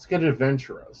 Let's get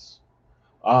adventurous.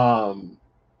 Um,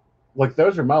 like,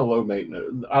 those are my low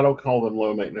maintenance. I don't call them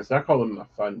low maintenance. I call them my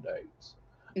fun dates.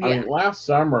 Yeah. I mean, last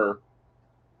summer,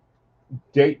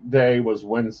 date day was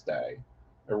Wednesday.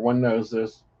 Everyone knows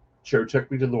this. Joe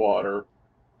took me to the water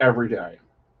every day.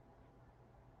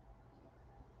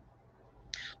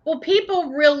 Well,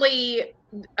 people really,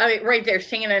 right there,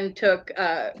 Shannon took,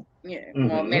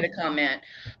 made a comment.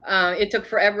 It took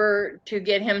forever to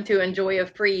get him to enjoy a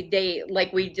free date.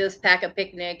 Like, we just pack a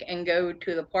picnic and go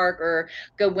to the park or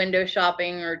go window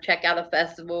shopping or check out a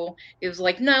festival. It was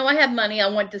like, no, I have money. I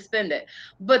want to spend it.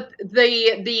 But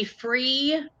the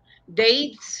free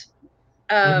dates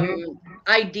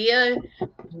idea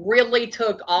really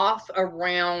took off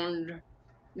around,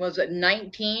 was it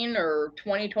 19 or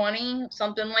 2020,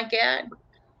 something like that?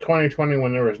 2020,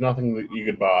 when there was nothing that you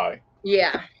could buy.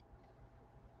 Yeah.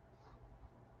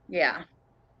 Yeah.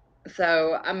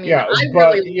 So, I mean, Yeah, I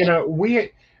but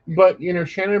really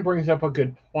Shannon brings up a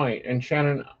good point, and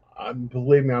Shannon,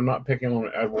 believe me, I'm not picking on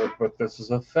Edward, but this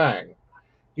is a thing.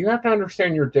 You have to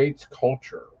understand your date's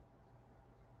culture.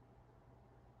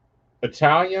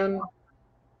 Italian,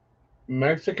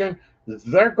 Mexican,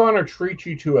 they're going to treat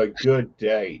you to a good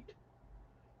date.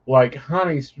 Like,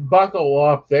 honey, buckle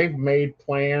up. They've made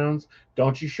plans.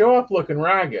 Don't you show up looking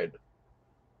ragged.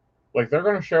 Like, they're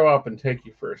going to show up and take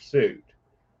you for a suit.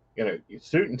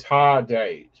 Suit and tie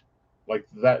date. Like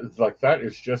that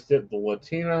is just it. The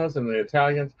Latinos and the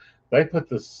Italians, they put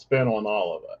the spin on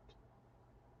all of it.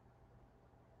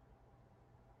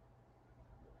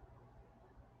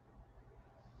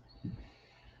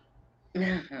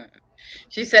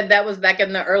 She said that was back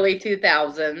in the early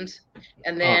 2000s.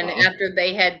 And then after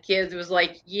they had kids, it was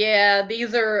like, yeah,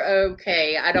 these are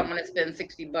okay. I don't want to spend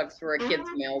 $60 for a kid's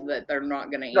meal that they're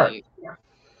not going to eat.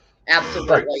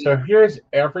 Absolutely. Right. So here's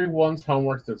everyone's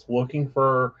homework that's looking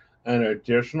for an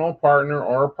additional partner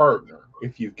or a partner.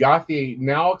 If you've got the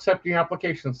now accepting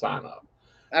application sign up,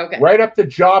 okay, write up the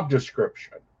job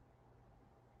description.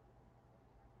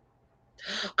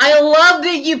 I love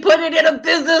that you put it in a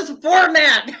business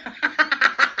format.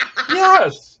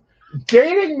 Yes.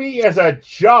 Dating me as a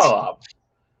job.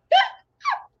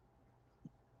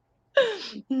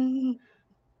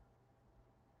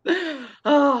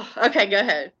 Oh, okay, go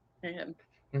ahead.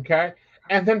 Okay.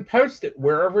 And then post it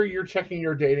wherever you're checking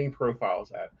your dating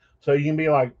profiles at. So you can be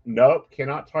like, nope,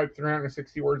 cannot type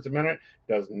 360 words a minute,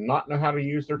 does not know how to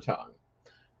use their tongue.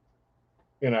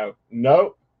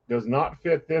 Nope, does not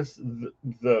fit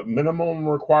the minimum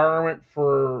requirement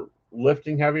for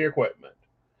lifting heavy equipment.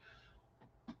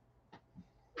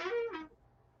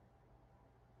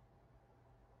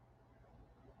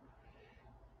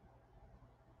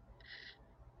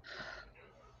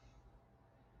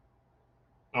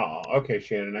 Oh, okay,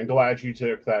 Shannon. I'm glad you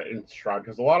took that in stride,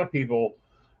 because a lot of people,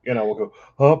 will go,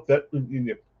 "Oh, that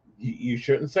you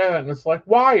shouldn't say that," and it's like,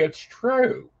 why? It's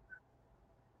true.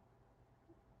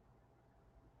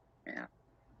 Yeah.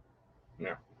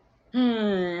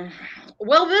 Yeah.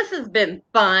 Well, this has been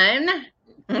fun.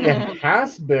 It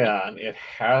has been. It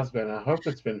has been. I hope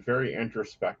it's been very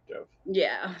introspective.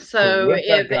 Yeah. So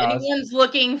if guys, anyone's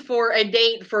looking for a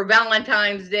date for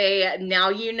Valentine's Day, now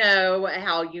you know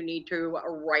how you need to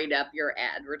write up your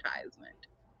advertisement.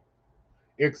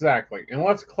 Exactly. And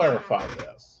let's clarify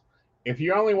this. If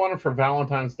you only want it for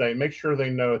Valentine's Day, make sure they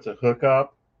know it's a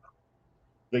hookup,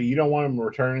 that you don't want them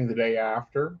returning the day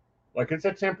after. Like, it's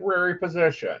a temporary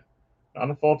position,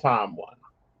 not a full-time one.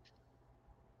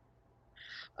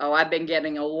 Oh, I've been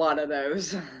getting a lot of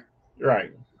those.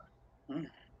 Right.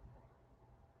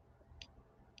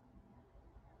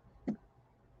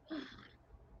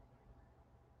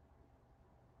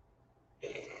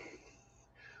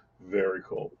 Very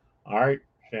cool. All right,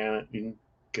 Shannon.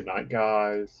 Good night,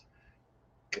 guys.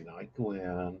 Good night,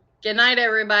 Gwen. Good night,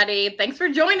 everybody. Thanks for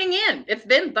joining in. It's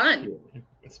been fun.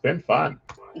 It's been fun.